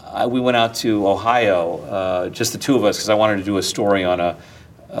 We went out to Ohio, just the two of us, because I wanted to do a story on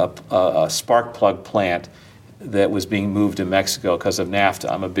a spark plug plant that was being moved to Mexico because of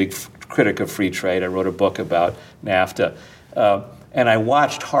NAFTA. I'm a big critic of free trade. I wrote a book about NAFTA. And I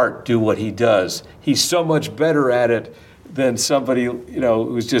watched Hart do what he does. He's so much better at it than somebody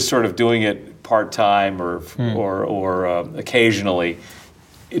who's just sort of doing it part-time or occasionally.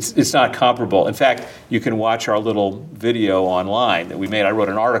 It's not comparable. In fact, you can watch our little video online that we made. I wrote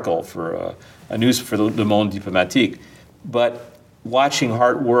an article for a news for Le Monde Diplomatique. But watching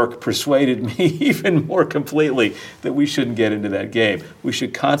Hart work persuaded me even more completely that we shouldn't get into that game. We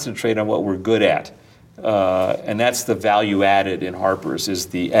should concentrate on what we're good at. And that's the value added in Harper's, is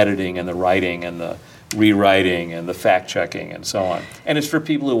the editing and the writing and the rewriting and the fact-checking and so on. And it's for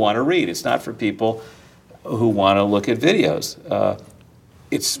people who want to read. It's not for people who want to look at videos.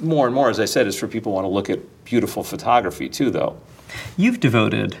 it's more and more, as I said, is for people who want to look at beautiful photography too, though. You've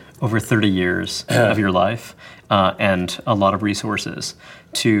devoted over 30 years of your life and a lot of resources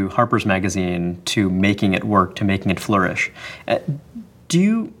to Harper's Magazine, to making it work, to making it flourish. Do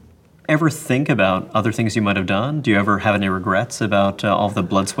you ever think about other things you might have done? Do you ever have any regrets about all the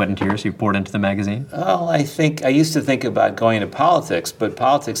blood, sweat, and tears you've poured into the magazine? Well, I used to think about going into politics, but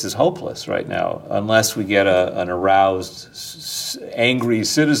politics is hopeless right now unless we get an aroused, angry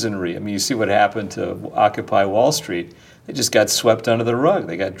citizenry. I mean, you see what happened to Occupy Wall Street. They just got swept under the rug.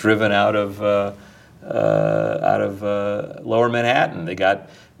 They got driven out of Lower Manhattan. They got,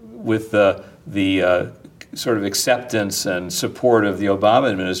 with the sort of acceptance and support of the Obama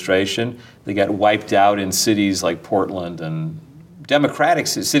administration, they got wiped out in cities like Portland and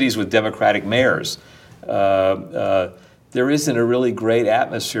cities with Democratic mayors. There isn't a really great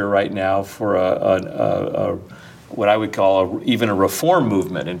atmosphere right now for what I would call even a reform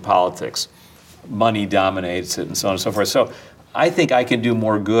movement in politics. Money dominates it and so on and so forth. So I think I can do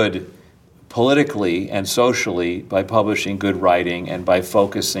more good politically and socially by publishing good writing and by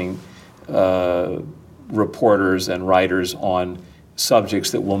focusing reporters and writers on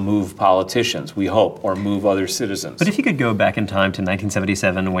subjects that will move politicians, we hope, or move other citizens. But if you could go back in time to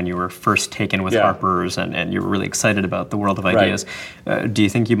 1977 when you were first taken with Harper's and you were really excited about the world of ideas, do you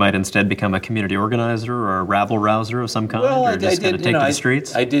think you might instead become a community organizer or a rabble-rouser of some kind? Well, or just take to the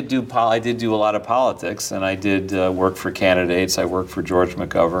streets? I did do a lot of politics, and I did work for candidates. I worked for George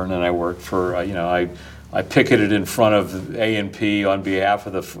McGovern, and I worked for, I picketed in front of A&P on behalf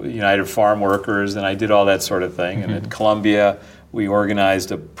of the United Farm Workers, and I did all that sort of thing. Mm-hmm. And at Columbia, we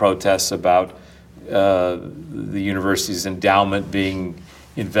organized a protest about the university's endowment being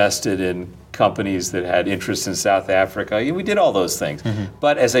invested in companies that had interests in South Africa. We did all those things. Mm-hmm.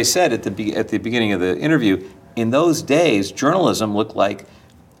 But as I said at the beginning of the interview, in those days, journalism looked like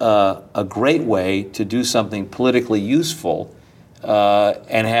a great way to do something politically useful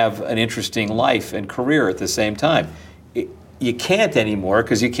and have an interesting life and career at the same time. You can't anymore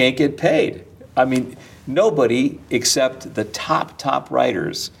because you can't get paid. I mean, nobody except the top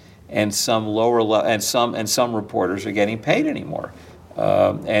writers and some some reporters are getting paid anymore,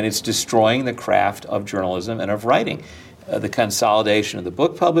 and it's destroying the craft of journalism and of writing. The consolidation of the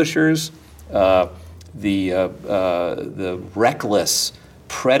book publishers, the reckless,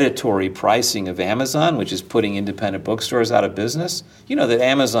 predatory pricing of Amazon, which is putting independent bookstores out of business. You know that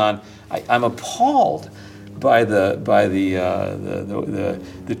Amazon. I'm appalled by the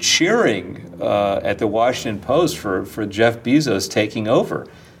cheering at the Washington Post for Jeff Bezos taking over.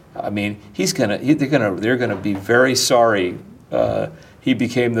 I mean, they're gonna be very sorry he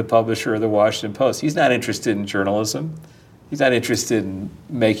became the publisher of the Washington Post. He's not interested in journalism. He's not interested in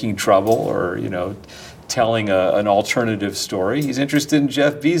making trouble or telling an alternative story. He's interested in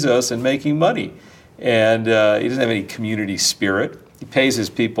Jeff Bezos and making money, and he doesn't have any community spirit. He pays his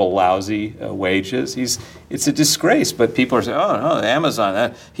people lousy wages. It's a disgrace, but people are saying, oh, no,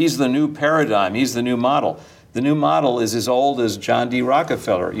 Amazon, he's the new paradigm, he's the new model. The new model is as old as John D.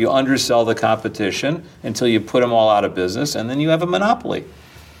 Rockefeller. You undersell the competition until you put them all out of business, and then you have a monopoly.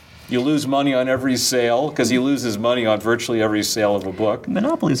 You lose money on every sale because he loses money on virtually every sale of a book.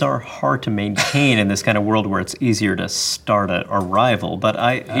 Monopolies are hard to maintain in this kind of world where it's easier to start a rival. But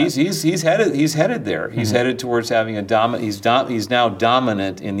he's headed there. He's mm-hmm. headed towards having a dominant. He's now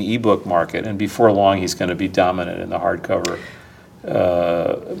dominant in the ebook market, and before long he's going to be dominant in the hardcover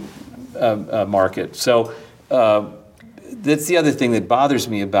market. So. That's the other thing that bothers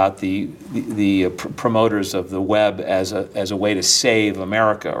me about the promoters of the web as a way to save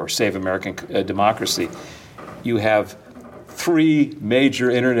America or save American democracy. You have three major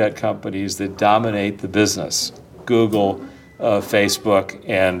internet companies that dominate the business: Google, Facebook,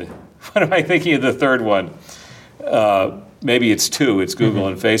 and what am I thinking of the third one? Maybe it's two. It's Google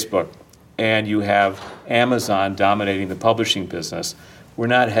mm-hmm. and Facebook. And you have Amazon dominating the publishing business. We're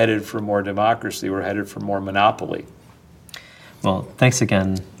not headed for more democracy. We're headed for more monopoly. Well, thanks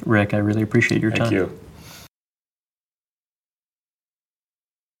again, Rick. I really appreciate your time. Thank you.